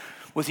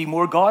was he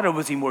more God or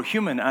was he more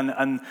human?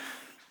 And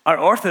our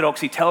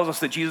orthodoxy tells us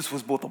that Jesus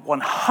was both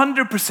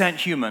 100%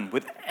 human,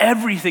 with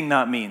everything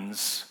that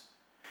means,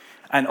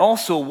 and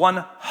also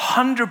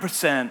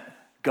 100%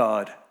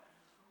 God,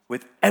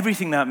 with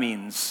everything that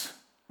means.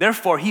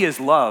 Therefore, he is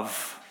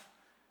love.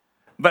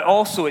 But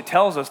also it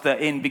tells us that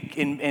in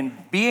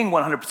being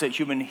 100%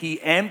 human, he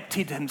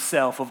emptied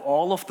himself of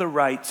all of the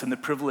rights and the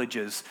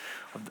privileges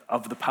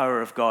of the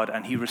power of God,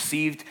 and he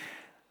received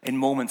in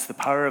moments the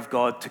power of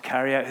God to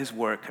carry out his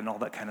work and all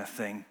that kind of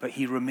thing. But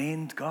he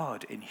remained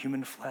God in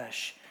human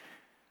flesh.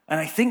 And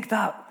I think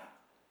that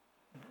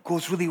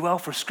goes really well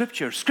for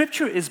Scripture.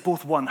 Scripture is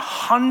both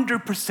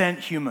 100%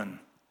 human.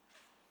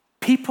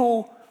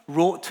 People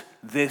wrote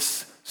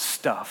this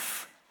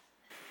stuff.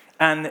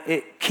 And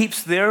it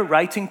keeps their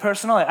writing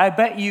personal. I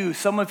bet you,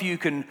 some of you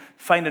can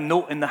find a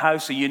note in the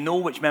house so you know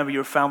which member of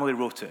your family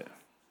wrote it.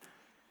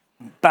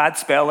 Bad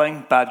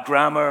spelling, bad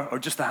grammar, or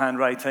just the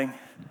handwriting.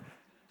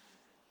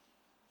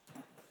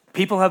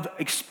 People have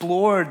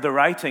explored the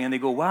writing and they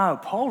go, wow,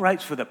 Paul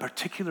writes with a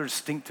particular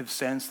distinctive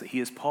sense that he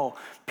is Paul.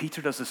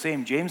 Peter does the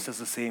same, James does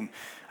the same.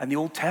 And the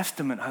Old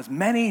Testament has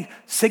many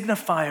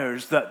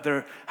signifiers that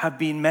there have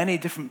been many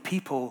different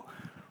people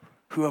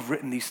who have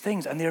written these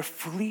things, and they're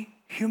fully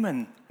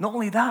human. Not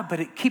only that, but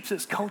it keeps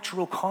its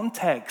cultural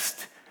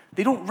context.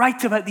 They don't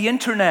write about the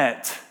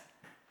internet.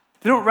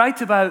 They don't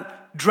write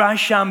about dry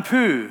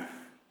shampoo.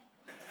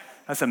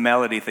 That's a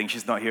Melody thing.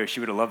 She's not here.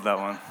 She would have loved that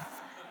one.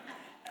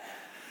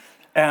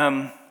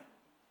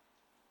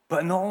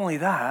 But not only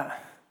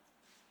that,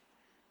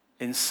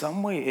 in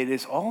some way it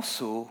is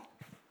also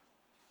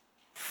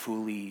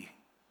fully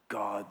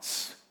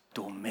God's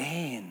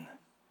domain.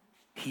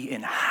 He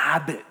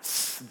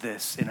inhabits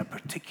this in a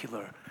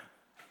particular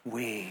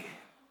way.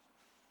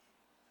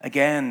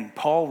 Again,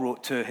 Paul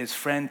wrote to his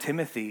friend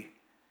Timothy,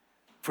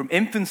 from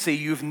infancy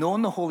you've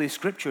known the Holy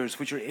Scriptures,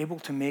 which are able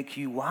to make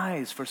you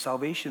wise for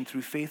salvation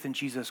through faith in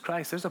Jesus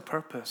Christ. There's a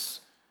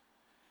purpose.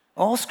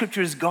 All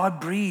Scripture is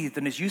God-breathed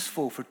and is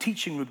useful for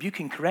teaching,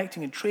 rebuking,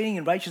 correcting, and training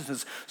in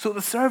righteousness, so that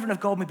the servant of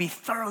God may be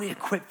thoroughly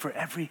equipped for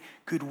every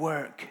good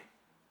work.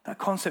 That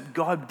concept,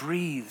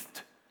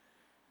 God-breathed.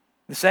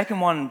 The second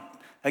one,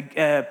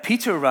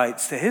 Peter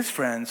writes to his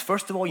friends,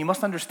 first of all, you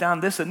must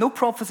understand this, that no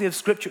prophecy of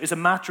Scripture is a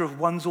matter of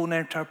one's own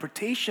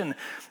interpretation,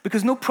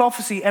 because no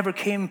prophecy ever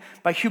came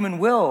by human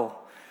will,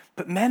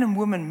 but men and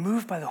women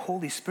moved by the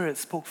Holy Spirit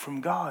spoke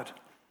from God.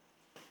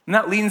 And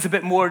that leans a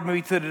bit more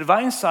maybe to the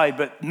divine side,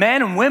 but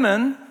men and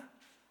women,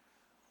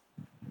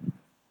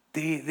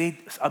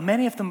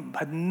 many of them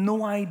had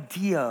no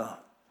idea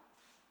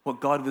what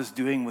God was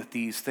doing with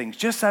these things.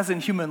 Just as in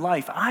human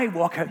life, I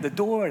walk out the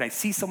door and I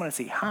see someone and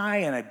say hi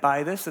and I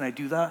buy this and I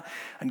do that.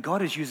 And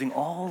God is using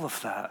all of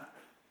that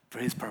for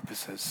his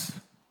purposes.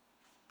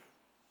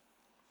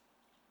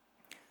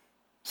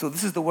 So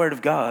this is the word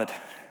of God.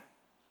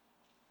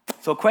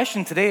 So a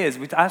question today is,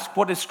 we ask,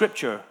 what is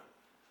Scripture?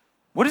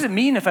 What does it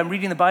mean if I'm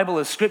reading the Bible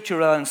as Scripture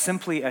rather than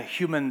simply a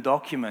human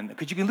document?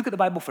 Because you can look at the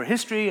Bible for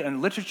history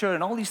and literature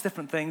and all these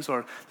different things,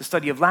 or the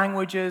study of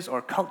languages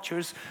or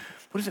cultures.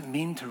 What does it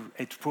mean to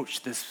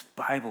approach this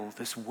Bible,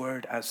 this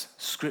word, as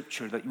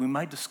Scripture, that we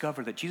might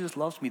discover that Jesus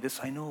loves me, this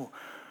I know,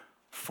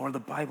 for the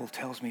Bible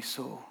tells me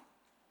so.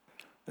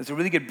 There's a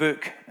really good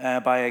book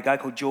by a guy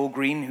called Joel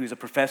Green, who's a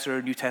professor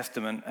of New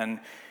Testament, and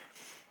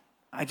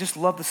I just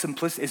love the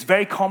simplicity. It's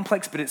very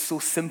complex, but it's so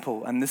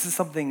simple, and this is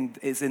something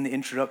that's in the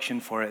introduction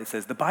for it. It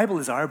says, the Bible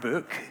is our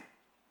book.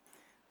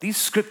 These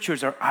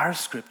Scriptures are our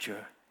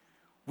Scripture.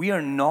 We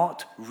are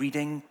not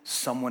reading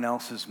someone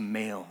else's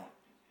mail.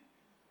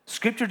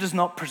 Scripture does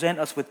not present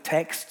us with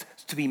text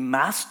to be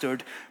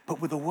mastered,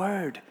 but with a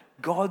word,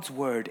 God's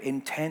word,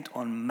 intent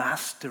on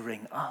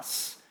mastering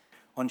us,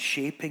 on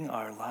shaping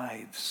our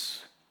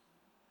lives.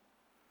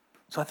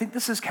 So I think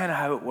this is kind of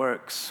how it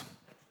works,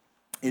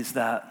 is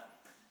that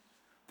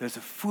there's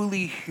a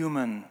fully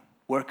human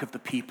work of the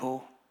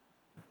people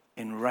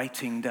in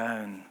writing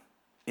down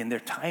in their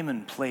time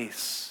and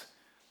place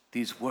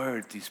these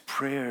words, these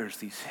prayers,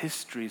 these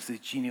histories, these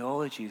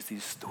genealogies,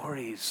 these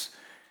stories.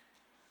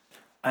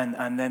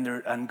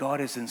 And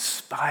God is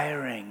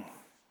inspiring.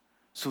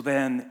 So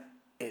then,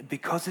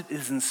 because it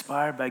is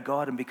inspired by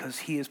God and because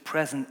he is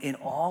present in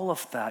all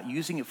of that,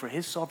 using it for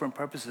his sovereign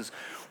purposes,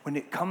 when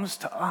it comes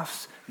to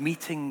us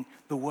meeting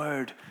the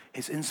word,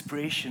 his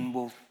inspiration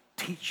will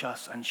teach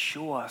us and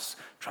show us,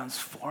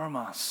 transform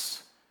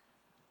us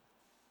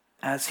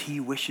as he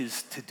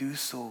wishes to do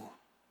so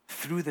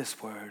through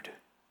this word.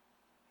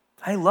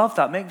 I love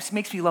that. It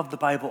makes me love the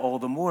Bible all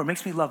the more. It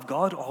makes me love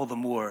God all the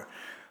more.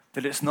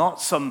 That it's not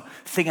some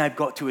thing I've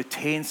got to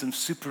attain, some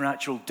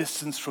supernatural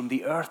distance from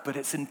the earth, but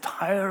it's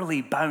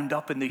entirely bound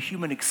up in the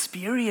human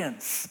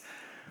experience.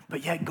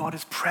 But yet God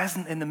is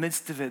present in the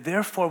midst of it.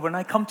 Therefore, when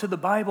I come to the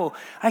Bible,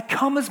 I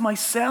come as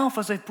myself,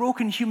 as a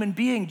broken human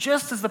being,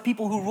 just as the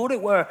people who wrote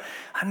it were.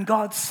 And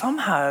God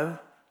somehow,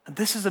 and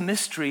this is a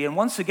mystery, and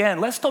once again,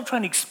 let's stop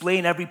trying to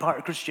explain every part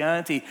of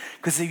Christianity,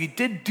 because if you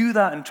did do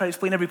that and try to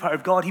explain every part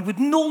of God, he would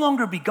no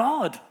longer be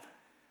God.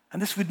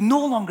 And this would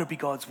no longer be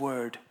God's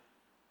word.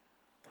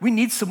 We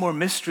need some more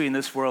mystery in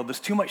this world. There's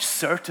too much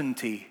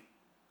certainty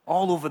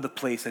all over the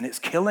place, and it's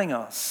killing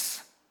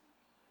us.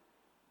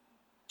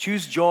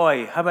 Choose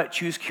joy. How about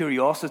choose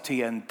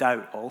curiosity and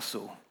doubt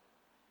also?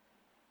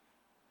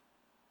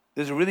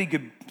 There's a really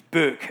good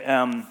book.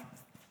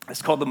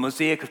 It's called The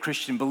Mosaic of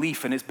Christian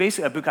Belief, and it's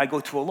basically a book I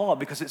go to a lot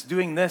because it's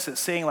doing this. It's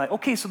saying like,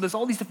 okay, so there's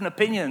all these different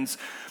opinions,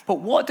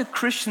 but what do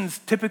Christians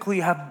typically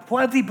have?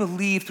 What have they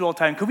believed through all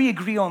time? Can we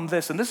agree on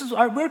this? And this is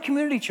we're a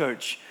community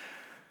church.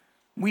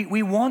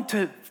 We want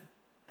to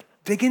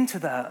dig into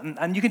that.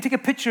 And you can take a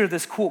picture of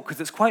this quote because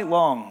it's quite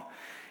long.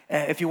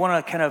 If you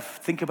want to kind of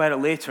think about it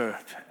later,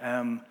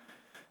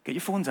 get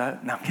your phones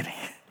out. No, I'm kidding.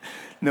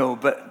 No,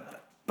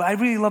 but I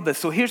really love this.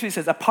 So here's what he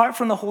says. Apart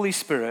from the Holy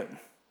Spirit,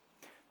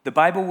 the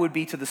Bible would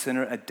be to the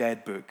sinner a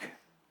dead book.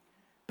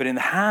 But in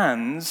the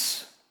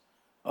hands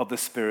of the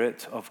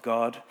Spirit of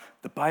God,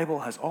 the Bible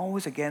has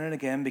always again and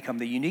again become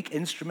the unique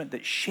instrument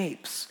that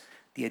shapes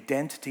the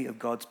identity of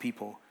God's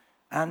people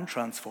and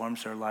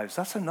transforms their lives.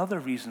 That's another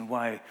reason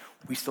why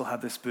we still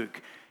have this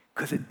book,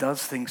 because it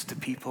does things to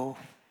people.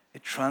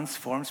 It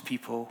transforms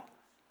people.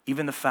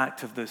 Even the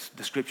fact of the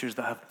scriptures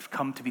that have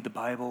come to be the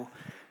Bible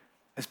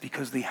is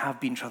because they have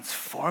been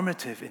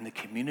transformative in the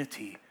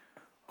community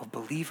of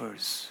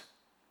believers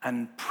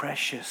and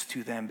precious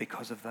to them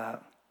because of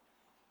that.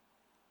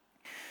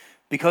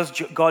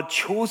 Because God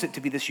chose it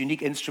to be this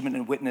unique instrument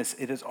and witness,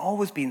 it has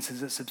always been,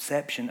 since its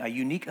inception, a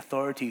unique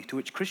authority to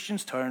which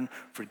Christians turn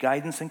for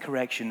guidance and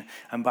correction,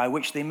 and by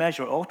which they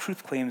measure all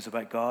truth claims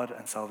about God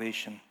and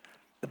salvation.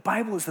 The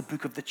Bible is the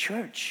book of the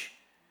church.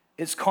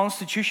 Its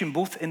constitution,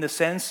 both in the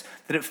sense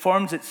that it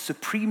forms its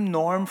supreme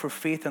norm for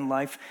faith and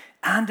life,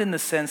 and in the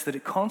sense that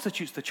it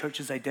constitutes the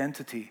church's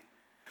identity.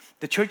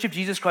 The Church of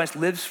Jesus Christ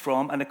lives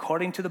from and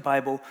according to the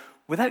Bible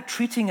without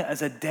treating it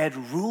as a dead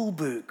rule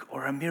book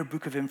or a mere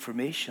book of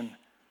information.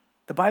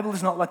 The Bible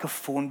is not like a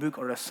phone book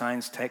or a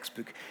science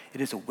textbook. It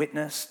is a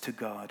witness to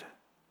God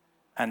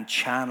and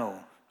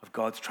channel of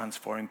God's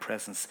transforming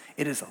presence.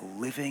 It is a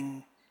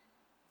living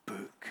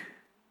book.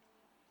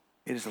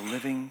 It is a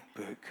living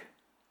book.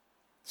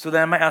 So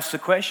then I might ask the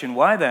question,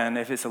 why then,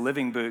 if it's a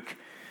living book,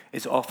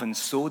 is it often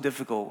so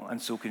difficult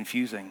and so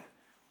confusing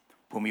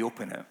when we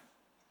open it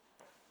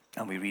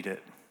and we read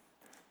it?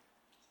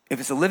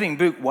 If it's a living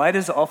book, why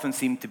does it often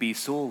seem to be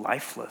so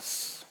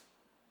lifeless?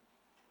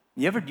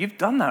 You've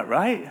done that,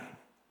 right?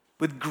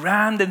 With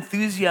grand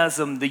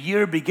enthusiasm, the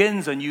year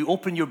begins and you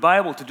open your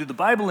Bible to do the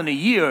Bible in a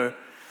year.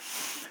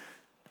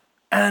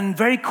 And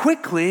very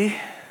quickly,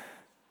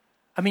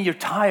 you're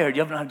tired.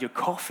 You haven't had your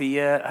coffee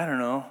yet. I don't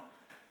know.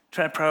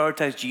 Trying to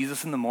prioritize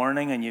Jesus in the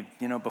morning and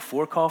you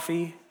before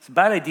coffee. It's a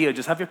bad idea.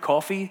 Just have your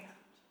coffee,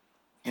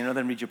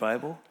 then read your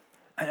Bible.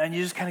 And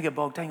you just kind of get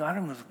bogged down. I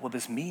don't know what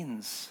this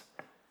means.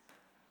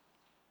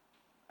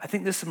 I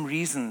think there's some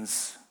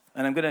reasons,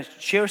 and I'm going to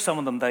share some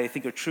of them that I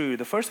think are true.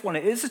 The first one,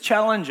 it is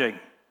challenging.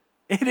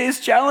 It is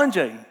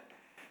challenging.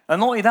 And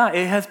not only that,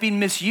 it has been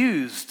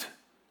misused.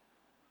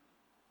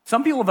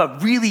 Some people have a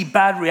really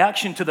bad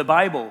reaction to the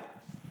Bible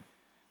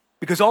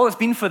because all it's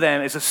been for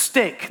them is a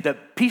stick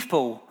that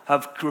people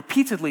have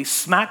repeatedly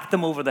smacked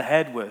them over the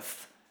head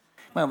with.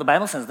 Well, the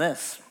Bible says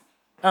this.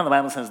 And the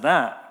Bible says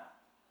that.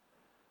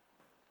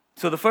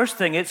 So the first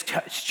thing, it's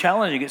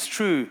challenging, it's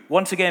true.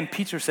 Once again,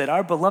 Peter said,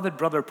 our beloved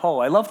brother Paul.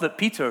 I love that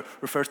Peter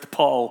refers to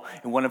Paul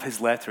in one of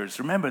his letters.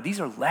 Remember, these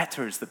are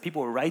letters that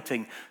people were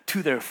writing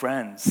to their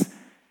friends.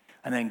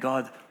 And then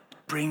God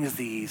brings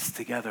these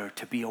together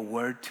to be a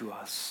word to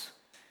us.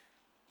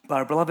 But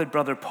our beloved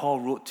brother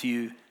Paul wrote to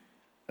you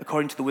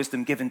according to the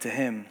wisdom given to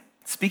him.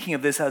 Speaking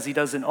of this, as he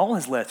does in all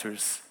his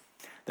letters,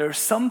 there are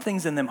some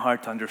things in them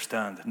hard to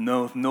understand.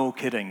 No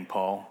kidding,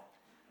 Paul.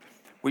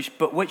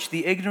 Which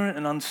the ignorant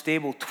and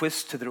unstable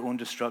twist to their own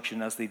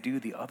destruction as they do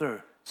the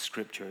other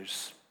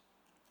scriptures.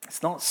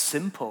 It's not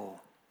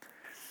simple.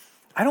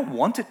 I don't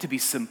want it to be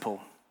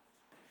simple.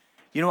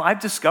 I've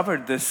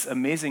discovered this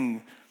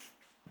amazing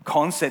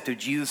concept of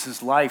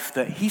Jesus' life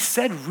that he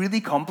said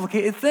really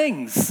complicated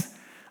things.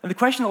 And the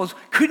question was,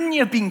 couldn't you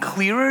have been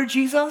clearer,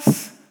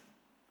 Jesus?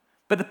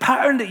 But the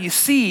pattern that you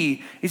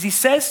see is he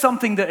says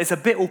something that is a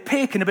bit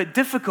opaque and a bit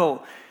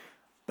difficult.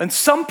 And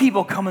some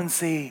people come and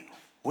say,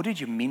 what did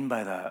you mean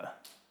by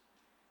that?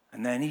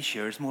 And then he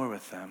shares more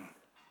with them.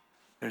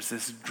 There's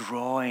this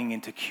drawing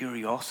into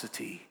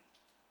curiosity.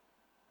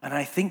 And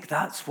I think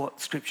that's what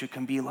Scripture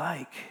can be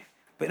like.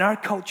 But in our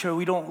culture,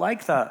 we don't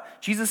like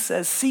that. Jesus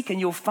says, seek and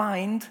you'll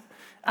find.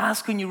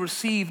 Ask and you'll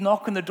receive.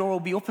 Knock and the door will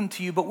be open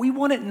to you. But we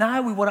want it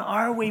now. We want it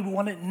our way. We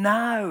want it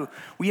now.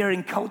 We are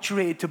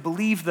enculturated to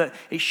believe that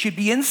it should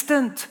be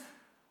instant.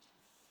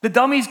 The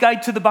Dummy's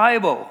Guide to the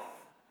Bible,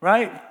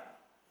 right?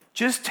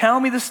 Just tell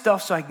me the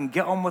stuff so I can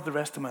get on with the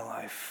rest of my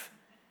life.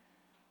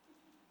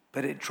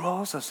 But it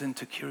draws us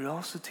into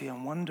curiosity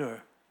and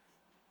wonder.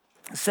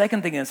 The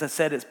second thing, as I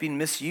said, it's been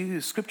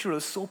misused. Scripture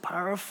is so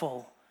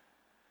powerful.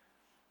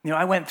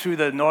 I went through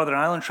the Northern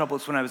Ireland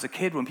troubles when I was a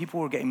kid, when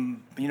people were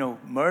getting,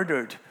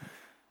 murdered.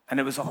 And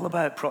it was all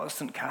about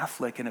Protestant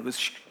Catholic, and it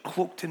was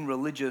cloaked in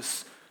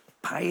religious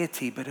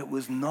piety, but it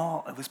was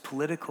not. It was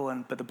political,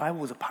 but the Bible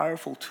was a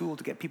powerful tool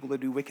to get people to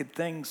do wicked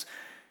things.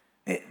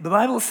 The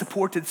Bible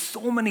supported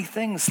so many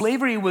things.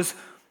 Slavery was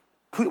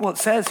what it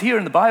says here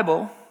in the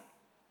Bible.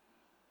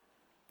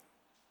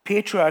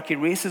 Patriarchy,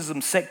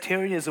 racism,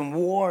 sectarianism,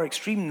 war,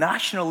 extreme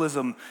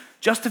nationalism,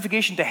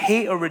 justification to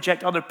hate or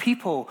reject other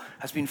people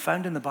has been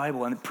found in the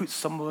Bible, and it puts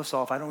some of us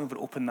off. I don't even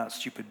open that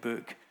stupid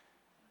book.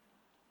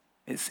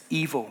 It's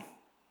evil.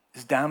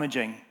 It's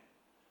damaging.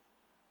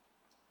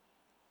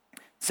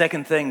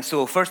 Second thing,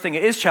 so first thing,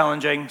 it is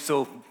challenging.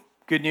 So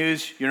good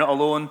news, you're not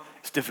alone.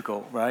 It's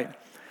difficult, right?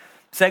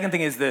 Second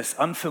thing is this,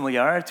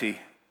 unfamiliarity.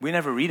 We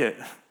never read it.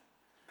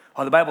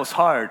 Oh, the Bible's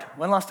hard.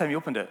 When last time you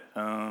opened it?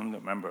 Don't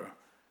remember.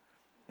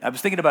 I was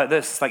thinking about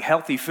this. It's like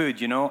healthy food,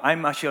 you know.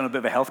 I'm actually on a bit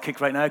of a health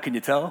kick right now. Can you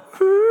tell?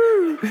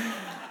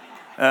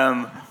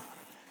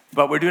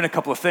 But we're doing a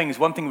couple of things.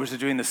 One thing was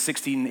doing the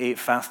 16-8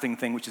 fasting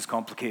thing, which is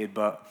complicated,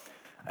 but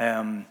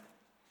and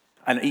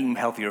eating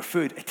healthier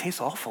food. It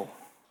tastes awful.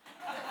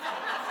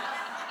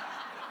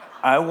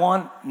 I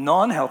want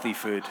non-healthy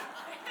food.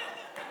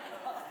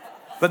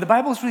 But the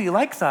Bible's really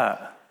like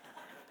that.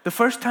 The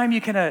first time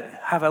you kind of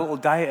have a little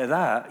diet of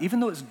that,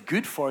 even though it's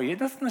good for you, it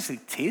doesn't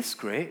necessarily taste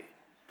great.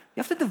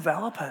 You have to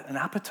develop an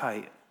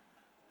appetite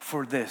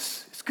for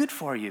this. It's good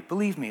for you.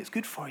 Believe me, it's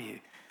good for you.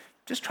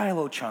 Just try a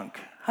little chunk.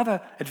 Have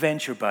an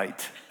adventure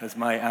bite, as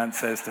my aunt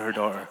says to her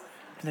daughter.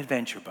 An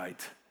adventure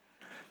bite.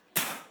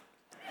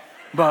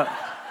 But,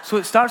 so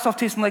it starts off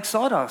tasting like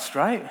sawdust,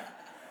 right?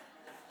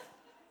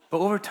 But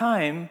over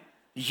time,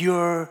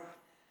 your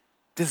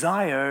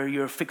desire,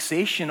 your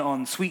fixation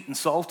on sweet and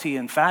salty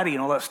and fatty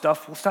and all that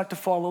stuff will start to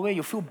fall away.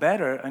 You'll feel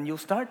better and you'll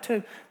start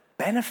to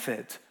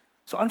benefit.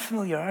 So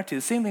unfamiliarity,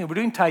 the same thing. We're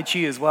doing Tai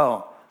Chi as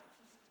well.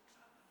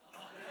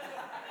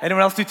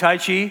 Anyone else do Tai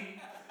Chi?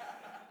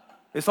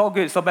 It's all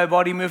good. It's all about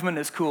body movement.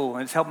 It's cool.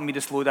 And it's helping me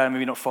to slow down,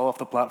 maybe not fall off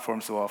the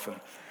platform so often.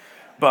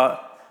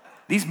 But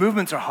these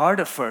movements are hard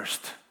at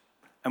first.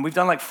 And we've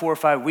done like 4 or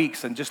 5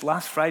 weeks. And just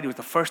last Friday was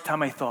the first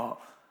time I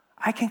thought,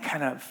 I can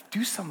kind of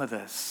do some of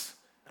this.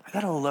 I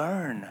got to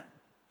learn.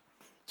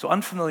 So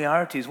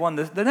unfamiliarity is one.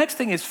 The next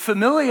thing is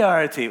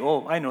familiarity.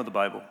 Oh, I know the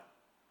Bible.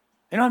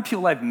 You know how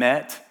people I've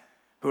met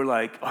who are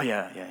like, oh,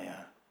 yeah.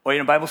 Or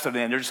you're in Bible study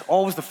and they're just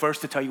always the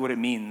first to tell you what it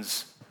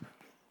means.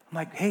 I'm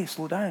like, hey,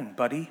 slow down,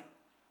 buddy.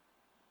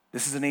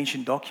 This is an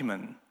ancient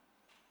document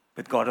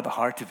with God at the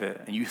heart of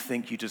it, and you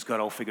think you just got it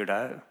all figured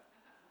out.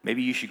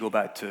 Maybe you should go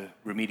back to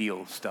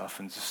remedial stuff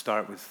and just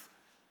start with,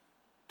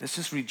 let's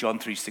just read John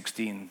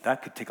 3:16.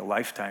 That could take a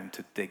lifetime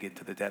to dig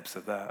into the depths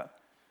of that.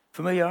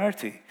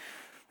 Familiarity.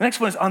 The next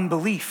one is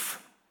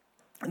unbelief.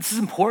 And this is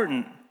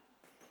important.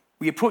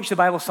 We approach the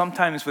Bible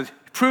sometimes with,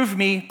 prove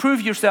me,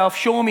 prove yourself,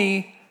 show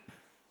me.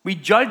 We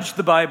judge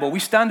the Bible. We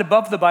stand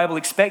above the Bible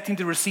expecting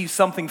to receive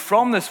something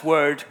from this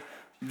word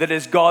that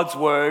is God's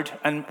word.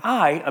 And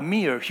I, a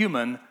mere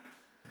human,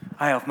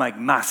 I have my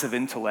massive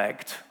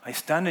intellect. I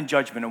stand in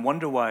judgment and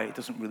wonder why it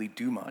doesn't really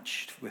do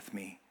much with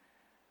me.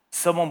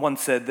 Someone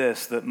once said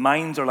this, that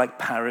minds are like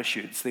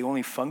parachutes. They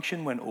only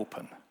function when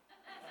open.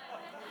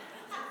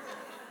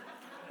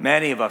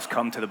 Many of us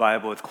come to the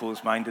Bible with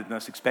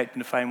closed-mindedness,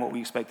 expecting to find what we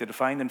expected to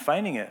find and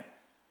finding it,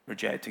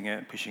 rejecting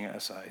it, pushing it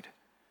aside.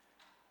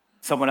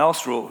 Someone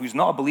else wrote, who's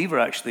not a believer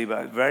actually,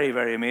 but very,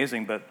 very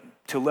amazing, but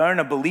to learn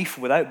a belief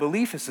without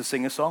belief is to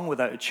sing a song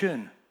without a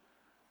tune.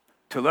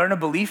 To learn a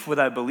belief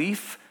without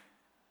belief,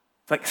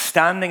 it's like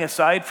standing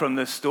aside from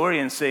this story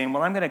and saying,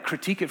 well, I'm going to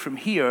critique it from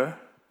here,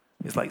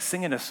 is like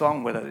singing a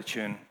song without a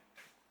tune.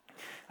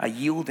 A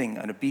yielding,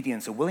 an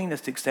obedience, a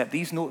willingness to accept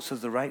these notes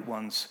as the right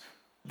ones.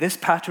 This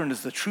pattern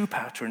is the true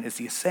pattern, is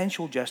the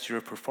essential gesture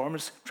of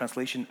performance,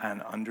 translation,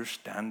 and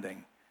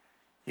understanding.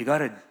 You got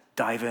to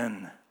dive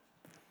in.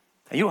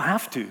 And you don't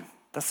have to.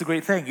 That's the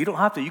great thing. You don't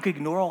have to. You can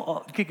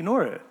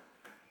ignore it.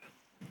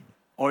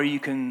 Or you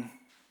can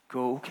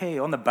go, okay,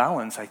 on the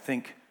balance, I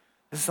think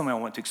this is something I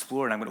want to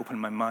explore, and I'm going to open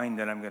my mind,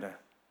 and I'm going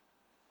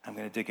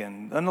to dig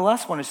in. And the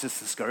last one is just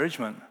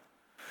discouragement.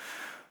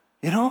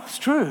 You know, it's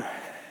true.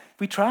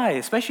 We try,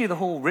 especially the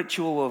whole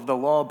ritual of the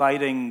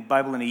law-abiding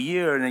Bible in a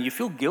year, and then you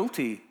feel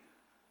guilty.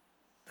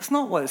 That's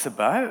not what it's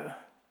about.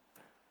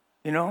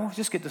 You know,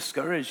 just get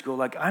discouraged. Go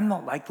like, I'm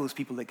not like those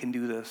people that can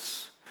do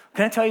this.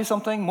 Can I tell you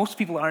something? Most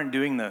people aren't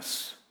doing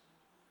this.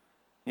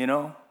 You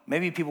know,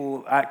 maybe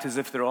people act as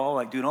if they're all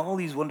like doing all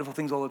these wonderful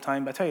things all the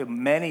time. But I tell you,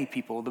 many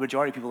people, the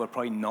majority of people are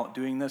probably not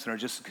doing this and are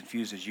just as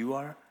confused as you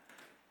are.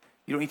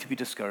 You don't need to be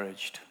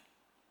discouraged.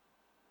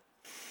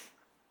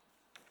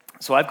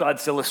 So I've got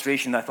this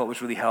illustration that I thought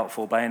was really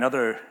helpful by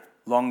another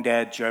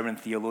long-dead German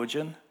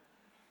theologian.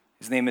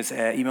 His name is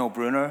Emil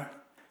Brunner.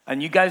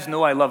 And you guys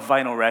know I love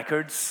vinyl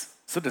records.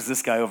 So does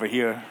this guy over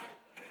here.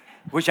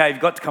 Which I've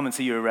got to come and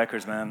see your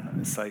records, man.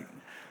 It's like,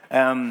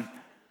 and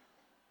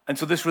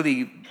so this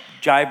really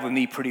jived with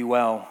me pretty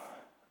well.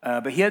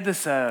 But he had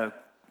this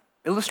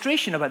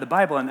illustration about the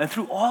Bible, and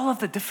through all of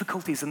the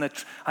difficulties and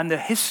the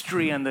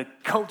history and the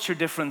culture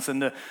difference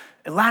and the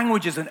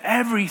languages and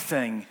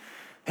everything,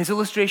 his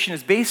illustration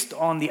is based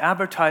on the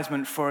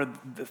advertisement for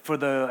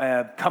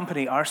the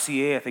company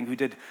RCA, I think, who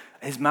did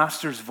His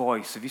Master's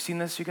Voice. Have you seen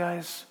this, you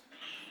guys?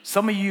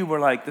 Some of you were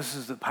like, this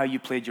is how you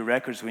played your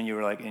records when you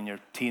were like in your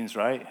teens,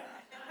 right?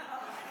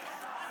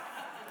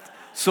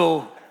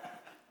 So,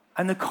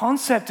 and the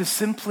concept is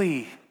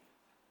simply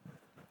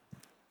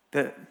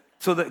that,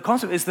 so the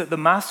concept is that the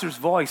master's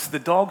voice, the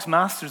dog's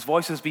master's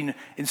voice has been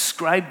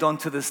inscribed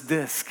onto this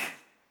disc,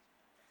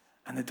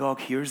 and the dog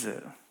hears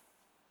it.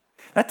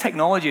 That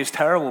technology is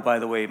terrible, by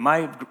the way.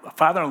 My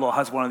father-in-law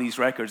has one of these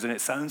records, and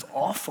it sounds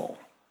awful.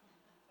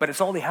 But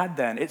it's all they had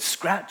then. It's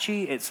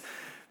scratchy, it's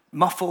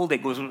muffled,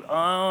 it goes, and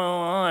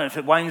if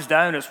it winds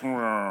down, it's...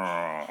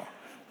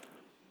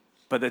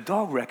 But the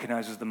dog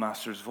recognizes the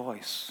master's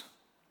voice.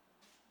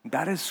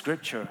 That is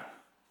Scripture.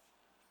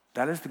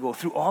 That is to go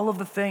through all of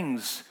the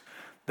things.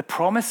 The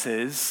promise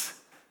is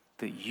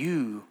that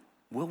you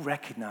will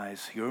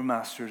recognize your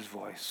master's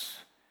voice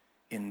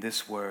in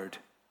this word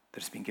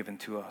that has been given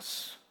to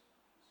us.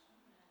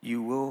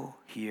 You will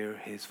hear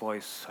his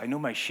voice. I know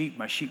my sheep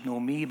know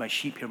me, my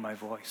sheep hear my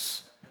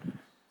voice.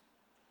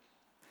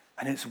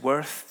 And it's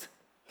worth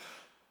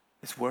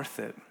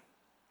it.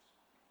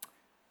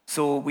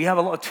 So we have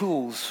a lot of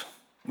tools.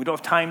 We don't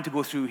have time to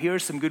go through.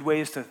 Here's some good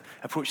ways to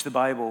approach the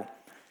Bible.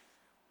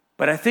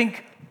 But I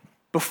think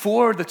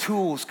before the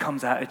tools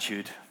comes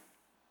attitude.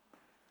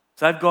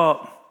 So I've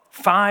got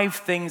 5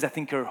 things I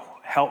think are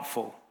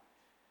helpful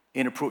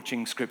in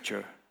approaching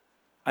Scripture.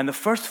 And the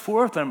first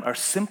 4 of them are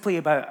simply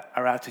about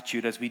our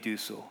attitude as we do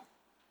so.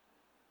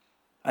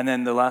 And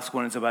then the last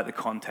one is about the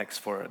context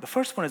for it. The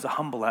first one is a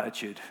humble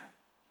attitude.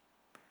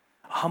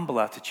 A humble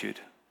attitude.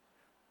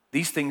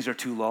 These things are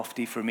too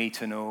lofty for me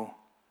to know.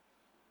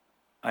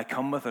 I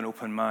come with an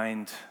open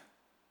mind.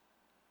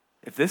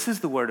 If this is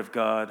the Word of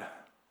God,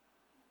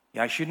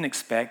 I shouldn't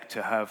expect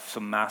to have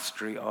some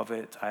mastery of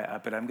it,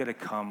 but I'm going to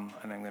come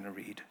and I'm going to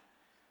read.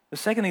 The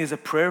second thing is a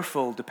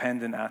prayerful,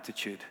 dependent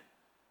attitude.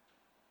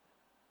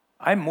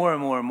 I more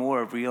and more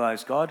have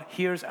realized God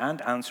hears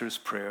and answers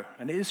prayer.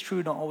 And it is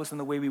true, not always in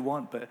the way we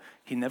want, but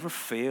he never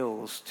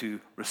fails to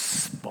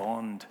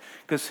respond.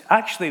 Because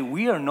actually,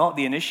 we are not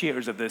the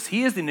initiators of this.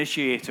 He is the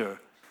initiator.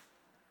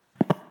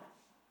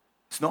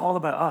 It's not all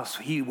about us.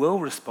 He will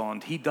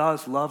respond. He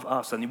does love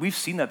us. And we've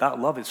seen that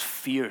love is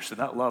fierce. And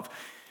that love,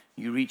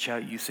 you reach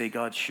out, you say,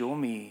 God, show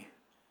me.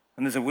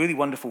 And there's a really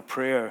wonderful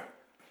prayer,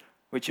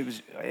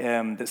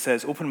 that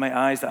says, open my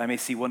eyes that I may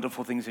see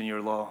wonderful things in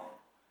your law.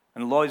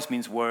 And law just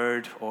means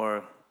word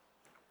or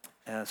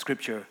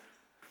scripture.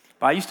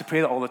 But I used to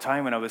pray that all the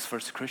time when I was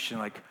first a Christian.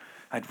 Like,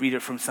 I'd read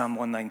it from Psalm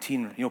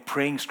 119.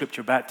 Praying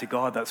scripture back to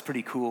God, that's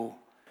pretty cool.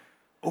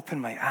 Open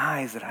my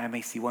eyes that I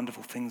may see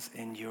wonderful things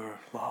in your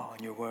law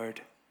and your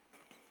word.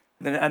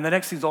 And the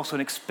next thing is also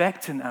an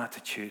expectant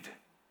attitude.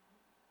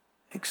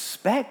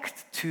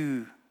 Expect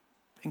to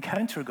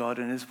encounter God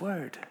in his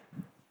word.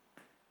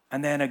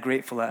 And then a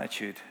grateful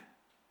attitude.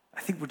 I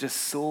think we're just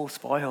so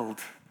spoiled.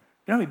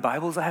 You know how many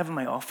Bibles I have in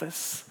my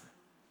office?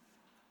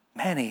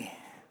 Many.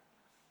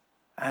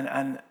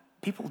 And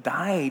people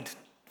died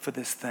for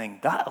this thing.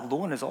 That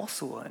alone is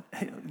also,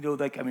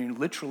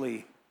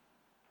 literally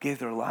gave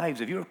their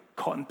lives. If you're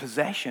caught in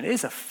possession, it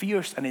is a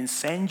fierce and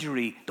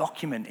incendiary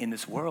document in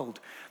this world.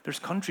 There's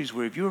countries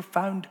where if you're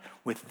found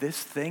with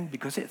this thing,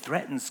 because it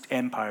threatens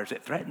empires,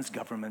 it threatens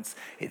governments,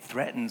 it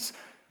threatens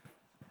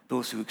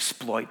those who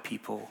exploit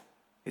people.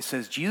 It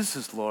says Jesus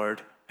is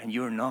Lord and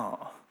you're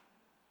not.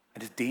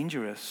 It is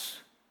dangerous.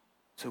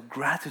 So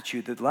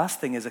gratitude. The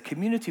last thing is a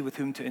community with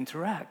whom to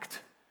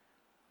interact.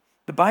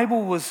 The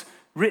Bible was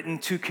written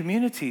to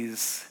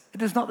communities.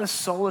 It is not this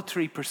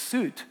solitary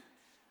pursuit.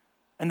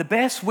 And the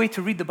best way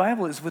to read the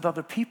Bible is with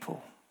other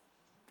people,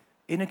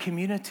 in a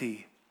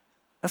community.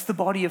 That's the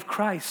body of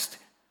Christ.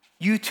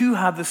 You too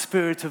have the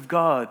Spirit of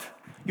God.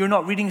 You're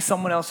not reading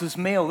someone else's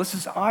mail. This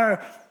is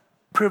our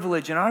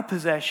privilege and our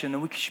possession,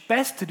 and we should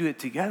best to do it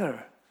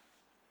together.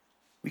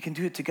 We can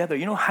do it together.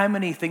 You know how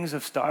many things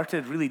have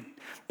started really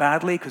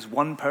badly because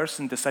one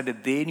person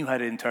decided they knew how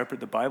to interpret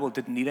the Bible,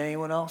 didn't need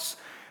anyone else,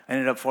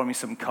 ended up forming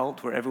some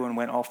cult where everyone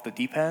went off the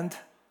deep end?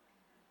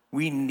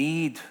 We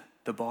need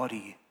the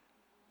body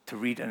to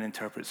read and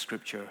interpret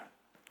Scripture.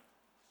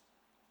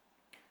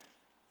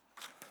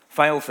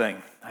 Final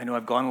thing. I know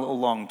I've gone a little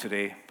long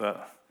today,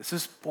 but this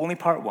is only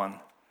part 1.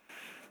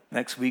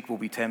 Next week will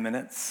be 10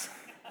 minutes.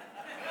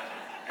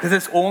 Because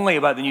it's only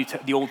about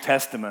the Old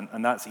Testament,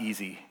 and that's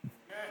easy.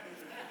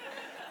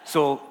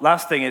 So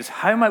last thing is,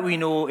 how might we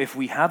know if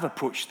we have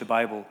approached the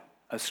Bible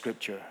as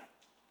Scripture?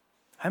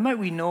 How might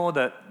we know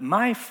that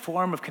my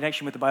form of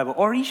connection with the Bible,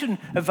 or even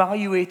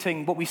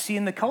evaluating what we see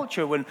in the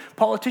culture when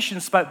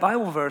politicians spout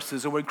Bible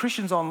verses or when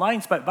Christians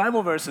online spout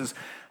Bible verses,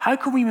 how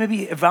can we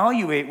maybe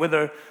evaluate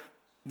whether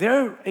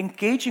they're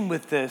engaging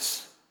with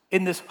this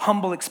in this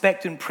humble,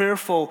 expectant,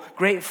 prayerful,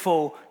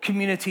 grateful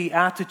community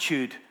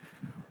attitude?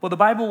 Well, the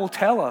Bible will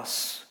tell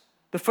us.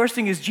 The first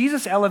thing is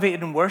Jesus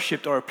elevated and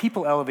worshipped, or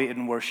people elevated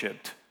and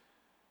worshipped.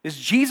 Is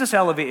Jesus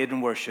elevated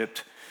and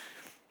worshipped?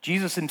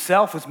 Jesus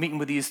himself was meeting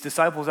with these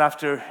disciples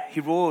after he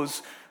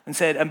rose and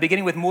said, and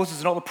beginning with Moses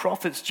and all the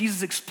prophets,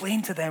 Jesus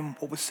explained to them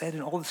what was said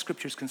in all the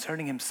scriptures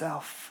concerning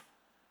himself.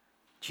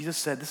 Jesus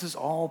said, this is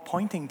all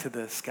pointing to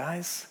this,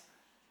 guys.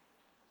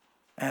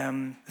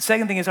 The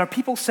second thing is, are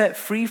people set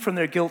free from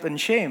their guilt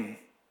and shame?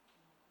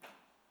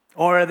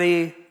 Or are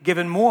they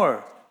given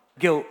more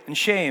guilt and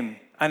shame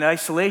and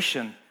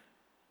isolation?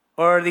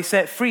 Or are they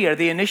set free? Are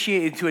they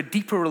initiated to a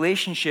deeper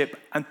relationship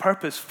and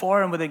purpose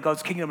for and within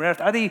God's kingdom on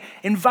earth? Are they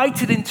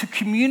invited into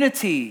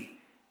community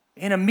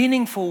in a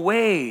meaningful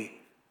way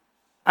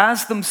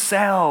as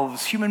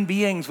themselves, human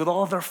beings with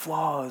all their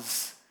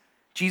flaws?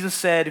 Jesus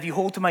said, if you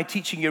hold to my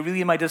teaching, you're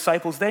really my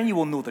disciples, then you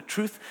will know the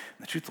truth,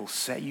 and the truth will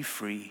set you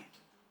free.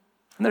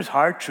 And there's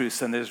hard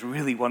truths, and there's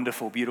really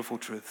wonderful, beautiful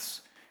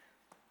truths.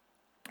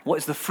 What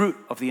is the fruit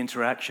of the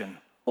interaction?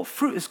 What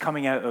fruit is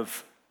coming out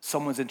of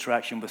someone's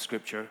interaction with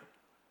Scripture?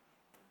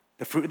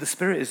 The fruit of the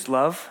Spirit is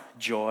love,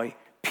 joy,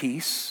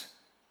 peace,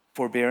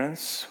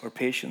 forbearance or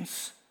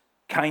patience,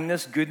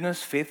 kindness,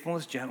 goodness,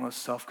 faithfulness, gentleness,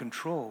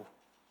 self-control.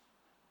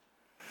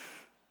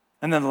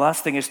 And then the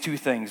last thing is two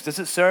things. Does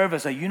it serve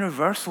as a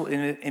universal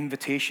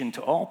invitation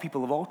to all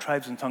people of all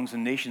tribes and tongues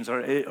and nations,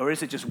 or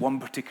is it just one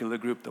particular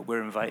group that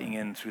we're inviting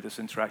in through this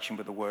interaction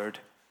with the Word?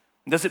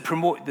 Does it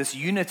promote this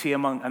unity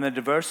among and the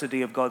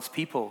diversity of God's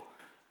people?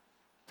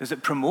 Does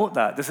it promote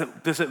that?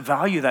 Does it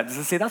value that? Does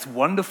it say that's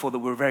wonderful that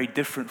we're very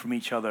different from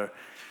each other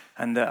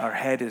and that our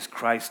head is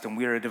Christ and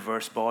we're a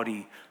diverse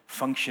body,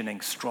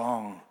 functioning,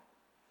 strong?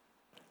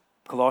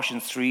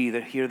 Colossians 3,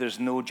 that here there's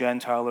no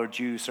Gentile or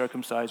Jew,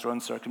 circumcised or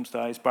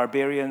uncircumcised,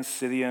 barbarian,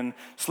 Scythian,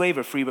 slave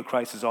or free, but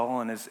Christ is all,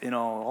 and is in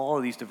all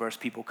of these diverse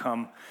people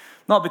come,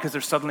 not because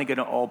they're suddenly going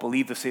to all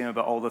believe the same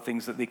about all the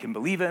things that they can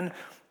believe in,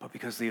 but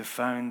because they have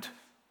found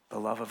the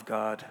love of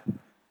God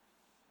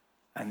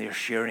and they're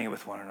sharing it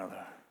with one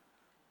another.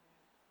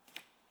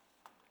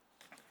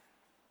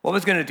 What I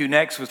was going to do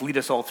next was lead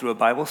us all through a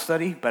Bible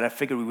study, but I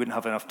figured we wouldn't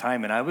have enough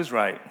time, and I was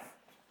right.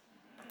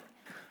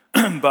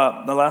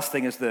 But the last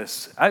thing is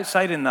this.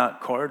 Outside in that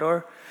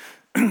corridor,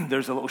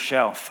 there's a little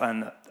shelf,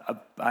 and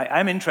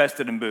I'm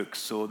interested in books.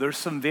 So there's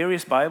some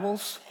various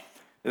Bibles.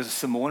 There's a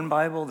Samoan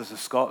Bible. There's a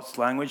Scots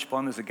language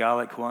one. There's a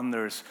Gaelic one.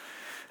 There's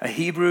a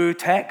Hebrew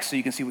text, so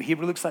you can see what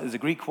Hebrew looks like. There's a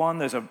Greek one.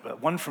 There's a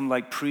one from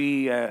like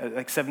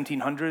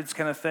 1700s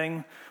kind of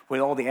thing,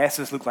 where all the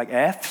S's look like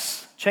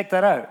F's. Check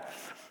that out.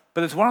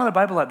 But there's one other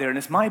Bible out there, and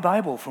it's my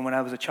Bible from when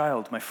I was a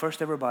child, my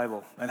first ever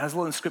Bible. And it has a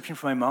little inscription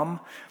from my mom.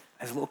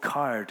 It has a little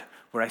card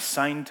where I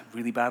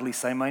really badly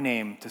signed my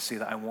name to say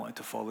that I wanted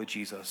to follow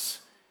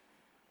Jesus.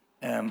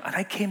 And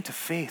I came to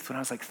faith when I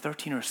was like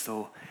 13 or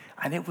so,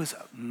 and it was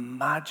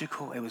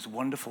magical, it was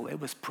wonderful,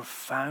 it was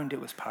profound, it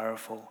was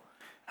powerful.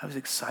 I was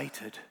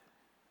excited.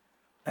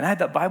 And I had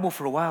that Bible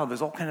for a while.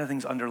 There's all kind of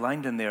things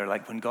underlined in there,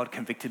 like when God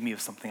convicted me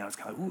of something, I was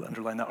kind of, ooh,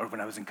 underline that, or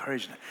when I was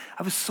encouraged.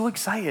 I was so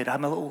excited. I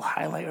had my little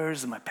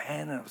highlighters and my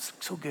pen, and it was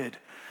so good.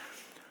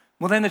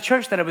 Well, then the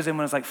church that I was in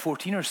when I was like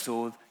 14 or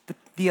so,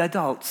 the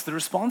adults, the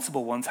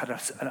responsible ones, had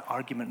an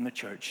argument in the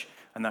church,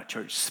 and that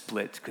church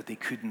split because they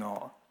could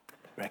not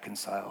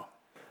reconcile,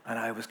 and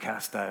I was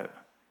cast out.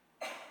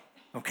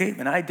 Okay,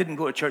 and I didn't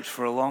go to church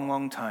for a long,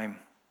 long time.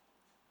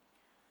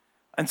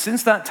 And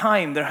since that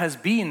time, there has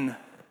been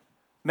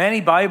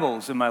many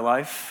Bibles in my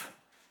life,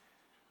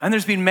 and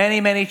there's been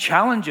many, many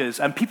challenges,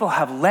 and people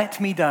have let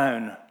me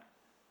down.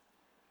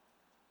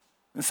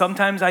 And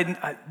sometimes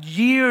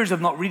years of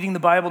not reading the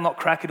Bible, not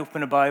cracking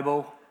open a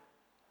Bible.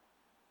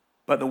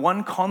 But the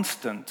one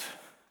constant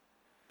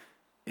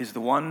is the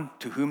one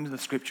to whom the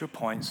Scripture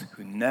points,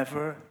 who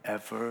never,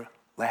 ever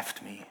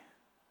left me.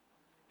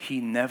 He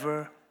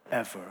never,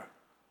 ever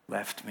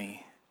left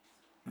me.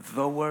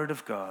 The Word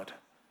of God,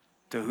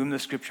 to whom the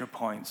Scripture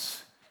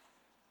points,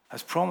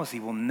 has promised He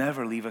will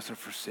never leave us or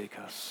forsake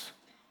us.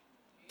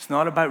 It's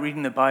not about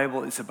reading the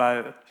Bible, it's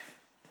about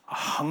a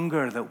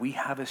hunger that we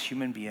have as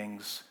human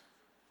beings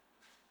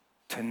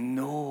to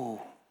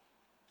know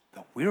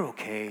that we're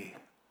okay,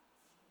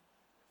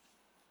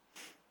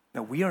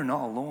 that we are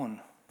not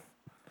alone,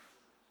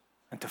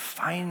 and to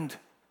find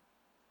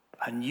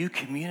a new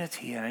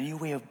community and a new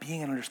way of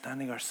being and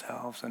understanding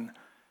ourselves. And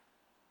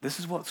this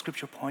is what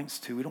Scripture points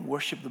to. We don't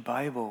worship the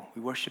Bible.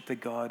 We worship the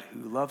God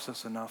who loves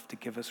us enough to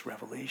give us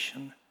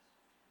revelation.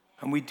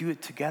 And we do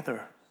it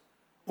together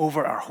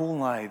over our whole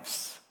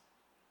lives.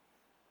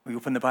 We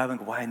open the Bible and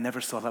go, wow, I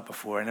never saw that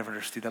before. I never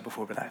understood that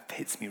before, but that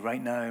hits me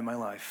right now in my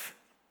life.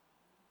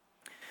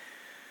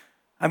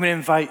 I'm going to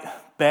invite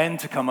Ben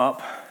to come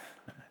up,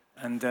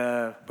 and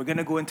we're going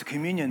to go into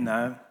communion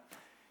now,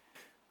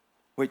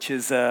 which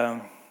is, as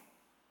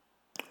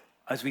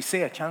we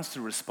say, a chance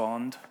to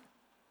respond,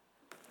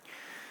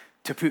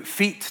 to put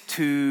feet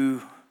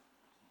to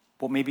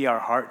what maybe our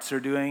hearts are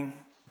doing.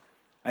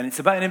 And it's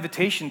about an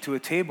invitation to a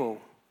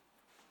table.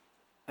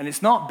 And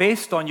it's not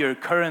based on your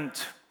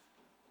current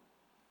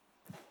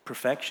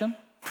perfection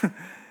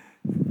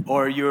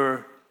or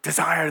your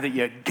desire that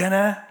you're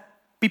gonna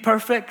be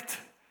perfect.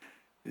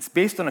 It's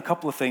based on a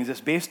couple of things. It's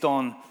based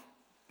on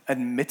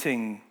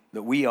admitting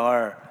that we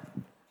are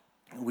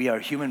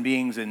human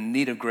beings in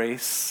need of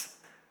grace,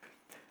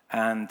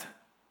 and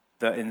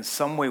that in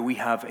some way we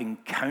have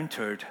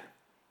encountered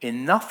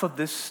enough of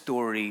this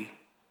story,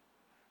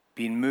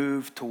 being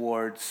moved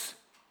towards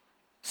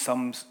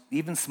some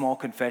even small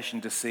confession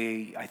to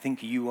say, I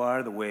think you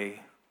are the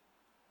way,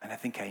 and I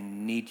think I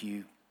need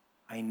you.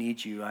 I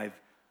need you. I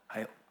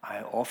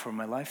offer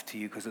my life to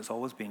you because it's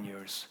always been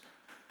yours.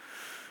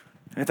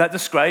 And if that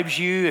describes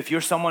you, if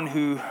you're someone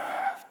who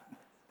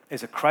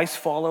is a Christ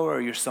follower,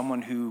 or you're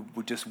someone who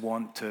would just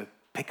want to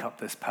pick up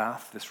this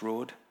path, this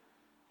road,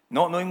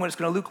 not knowing what it's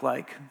going to look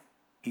like,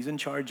 He's in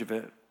charge of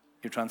it,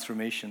 your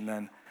transformation,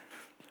 then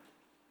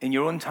in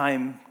your own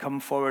time, come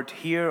forward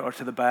here or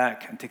to the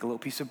back and take a little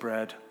piece of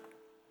bread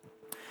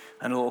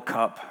and a little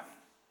cup.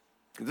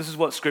 This is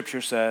what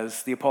Scripture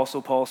says. The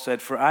Apostle Paul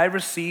said, "For I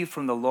received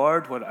from the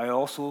Lord what I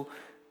also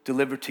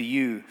deliver to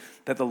you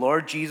that the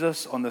Lord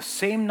Jesus, on the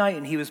same night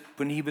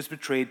when he was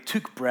betrayed,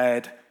 took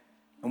bread,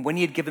 and when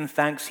he had given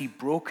thanks, he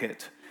broke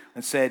it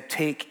and said,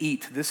 'Take,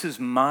 eat. This is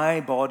my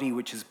body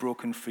which is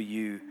broken for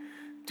you.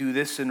 Do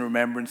this in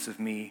remembrance of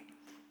me.'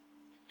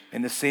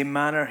 In the same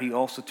manner, he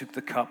also took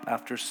the cup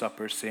after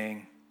supper,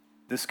 saying,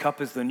 'This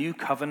cup is the new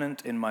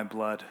covenant in my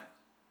blood.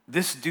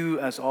 This do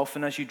as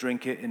often as you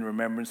drink it in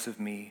remembrance of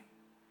me.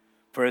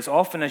 For as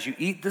often as you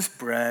eat this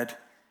bread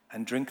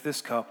and drink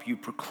this cup, you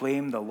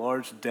proclaim the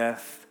Lord's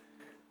death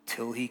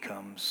till he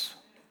comes.'"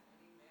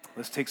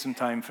 Let's take some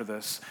time for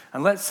this.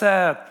 And let's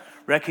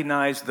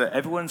recognize that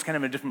everyone's kind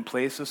of in a different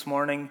place this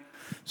morning.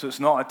 So it's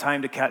not a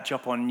time to catch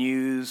up on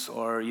news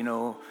or,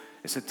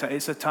 it's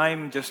a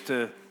time just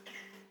to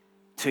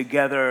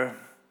together,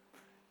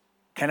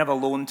 kind of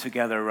alone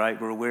together, right?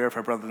 We're aware of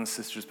our brothers and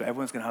sisters, but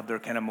everyone's going to have their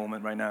kind of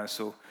moment right now.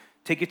 So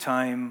take your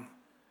time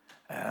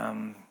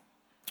and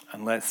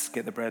let's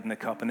get the bread and the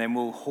cup, and then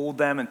we'll hold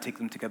them and take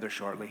them together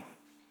shortly.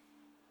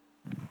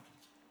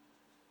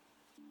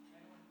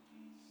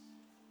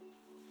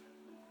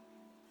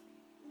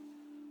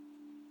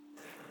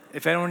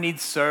 If anyone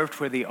needs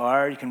served where they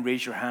are, you can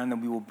raise your hand and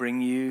we will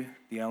bring you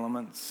the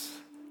elements.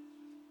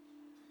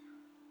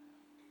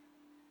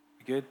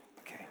 You good?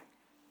 Okay.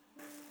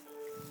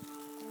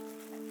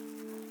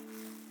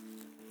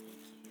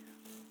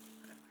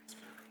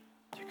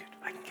 You're good.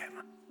 I can get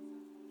mine.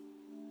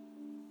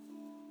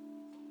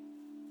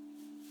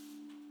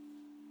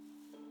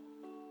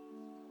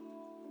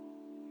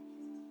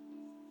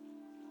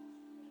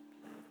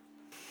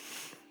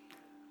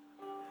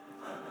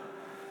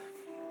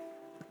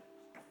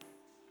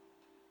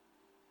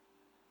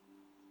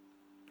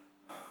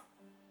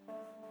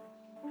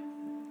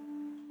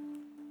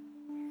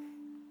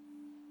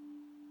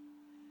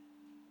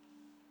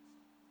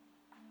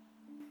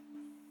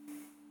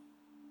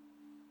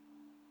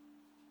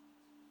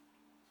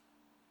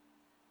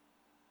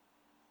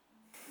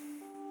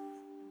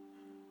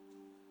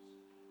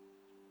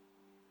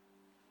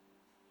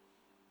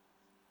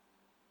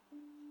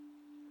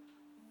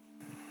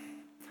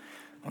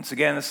 Once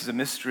again, this is a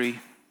mystery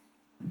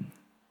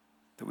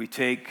that we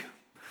take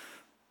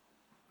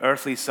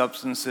earthly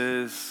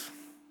substances,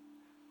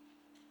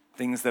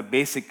 things that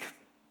basic,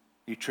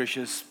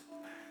 nutritious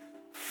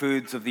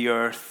foods of the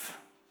earth,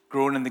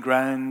 grown in the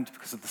ground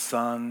because of the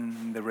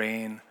sun, the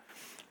rain,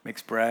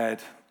 makes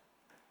bread.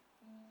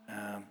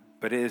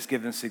 But it is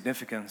given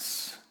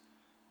significance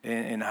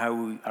in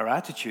how our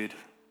attitude,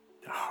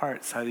 our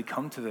hearts, how we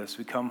come to this.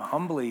 We come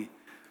humbly,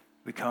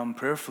 we come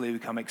prayerfully, we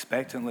come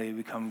expectantly,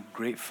 we come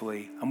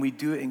gratefully, and we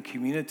do it in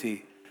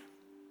community.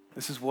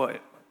 This is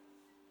what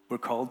we're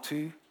called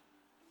to.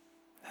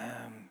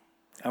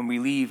 And we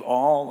leave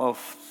all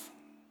of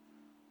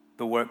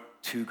the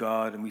work to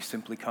God, and we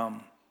simply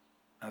come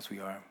as we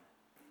are.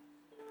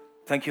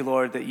 Thank you,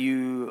 Lord, that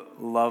you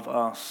love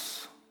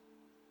us.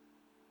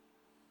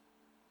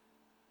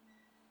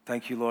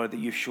 Thank you, Lord, that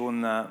you've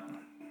shown that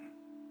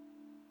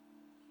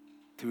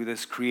through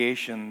this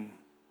creation,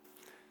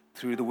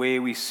 through the way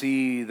we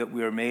see that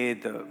we are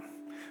made, that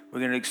we're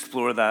going to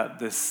explore that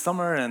this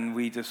summer, and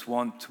we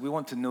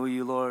want to know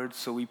you, Lord.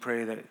 So we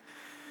pray that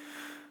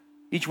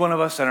each one of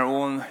us in our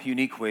own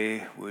unique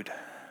way would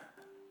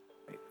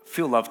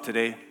feel loved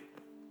today,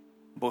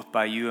 both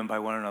by you and by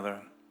one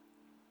another.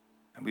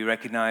 And we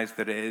recognize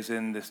that it is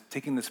in this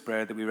taking this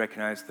bread that we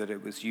recognize that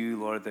it was you,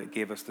 Lord, that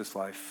gave us this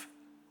life.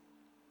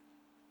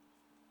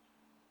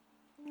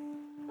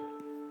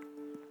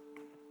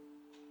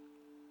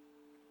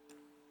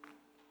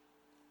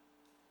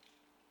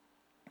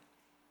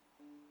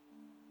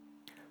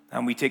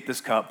 And we take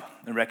this cup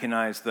and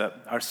recognize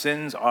that our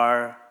sins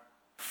are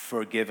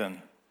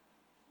forgiven.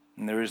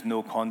 And there is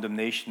no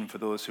condemnation for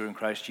those who are in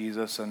Christ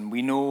Jesus. And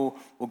we know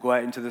we'll go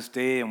out into this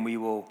day and we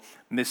will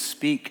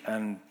misspeak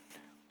and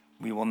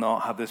we will not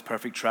have this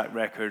perfect track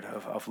record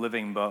of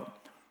living. But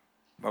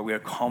we are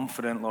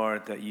confident,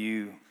 Lord, that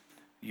you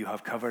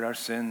have covered our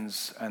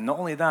sins. And not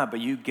only that, but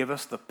you give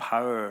us the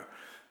power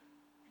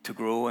to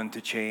grow and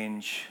to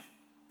change,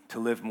 to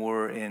live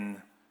more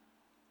in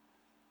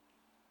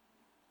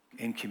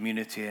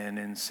community and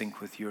in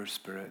sync with your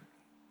Spirit.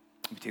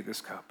 We take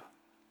this cup.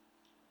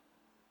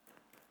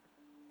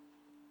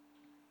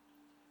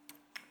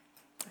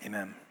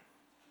 Amen.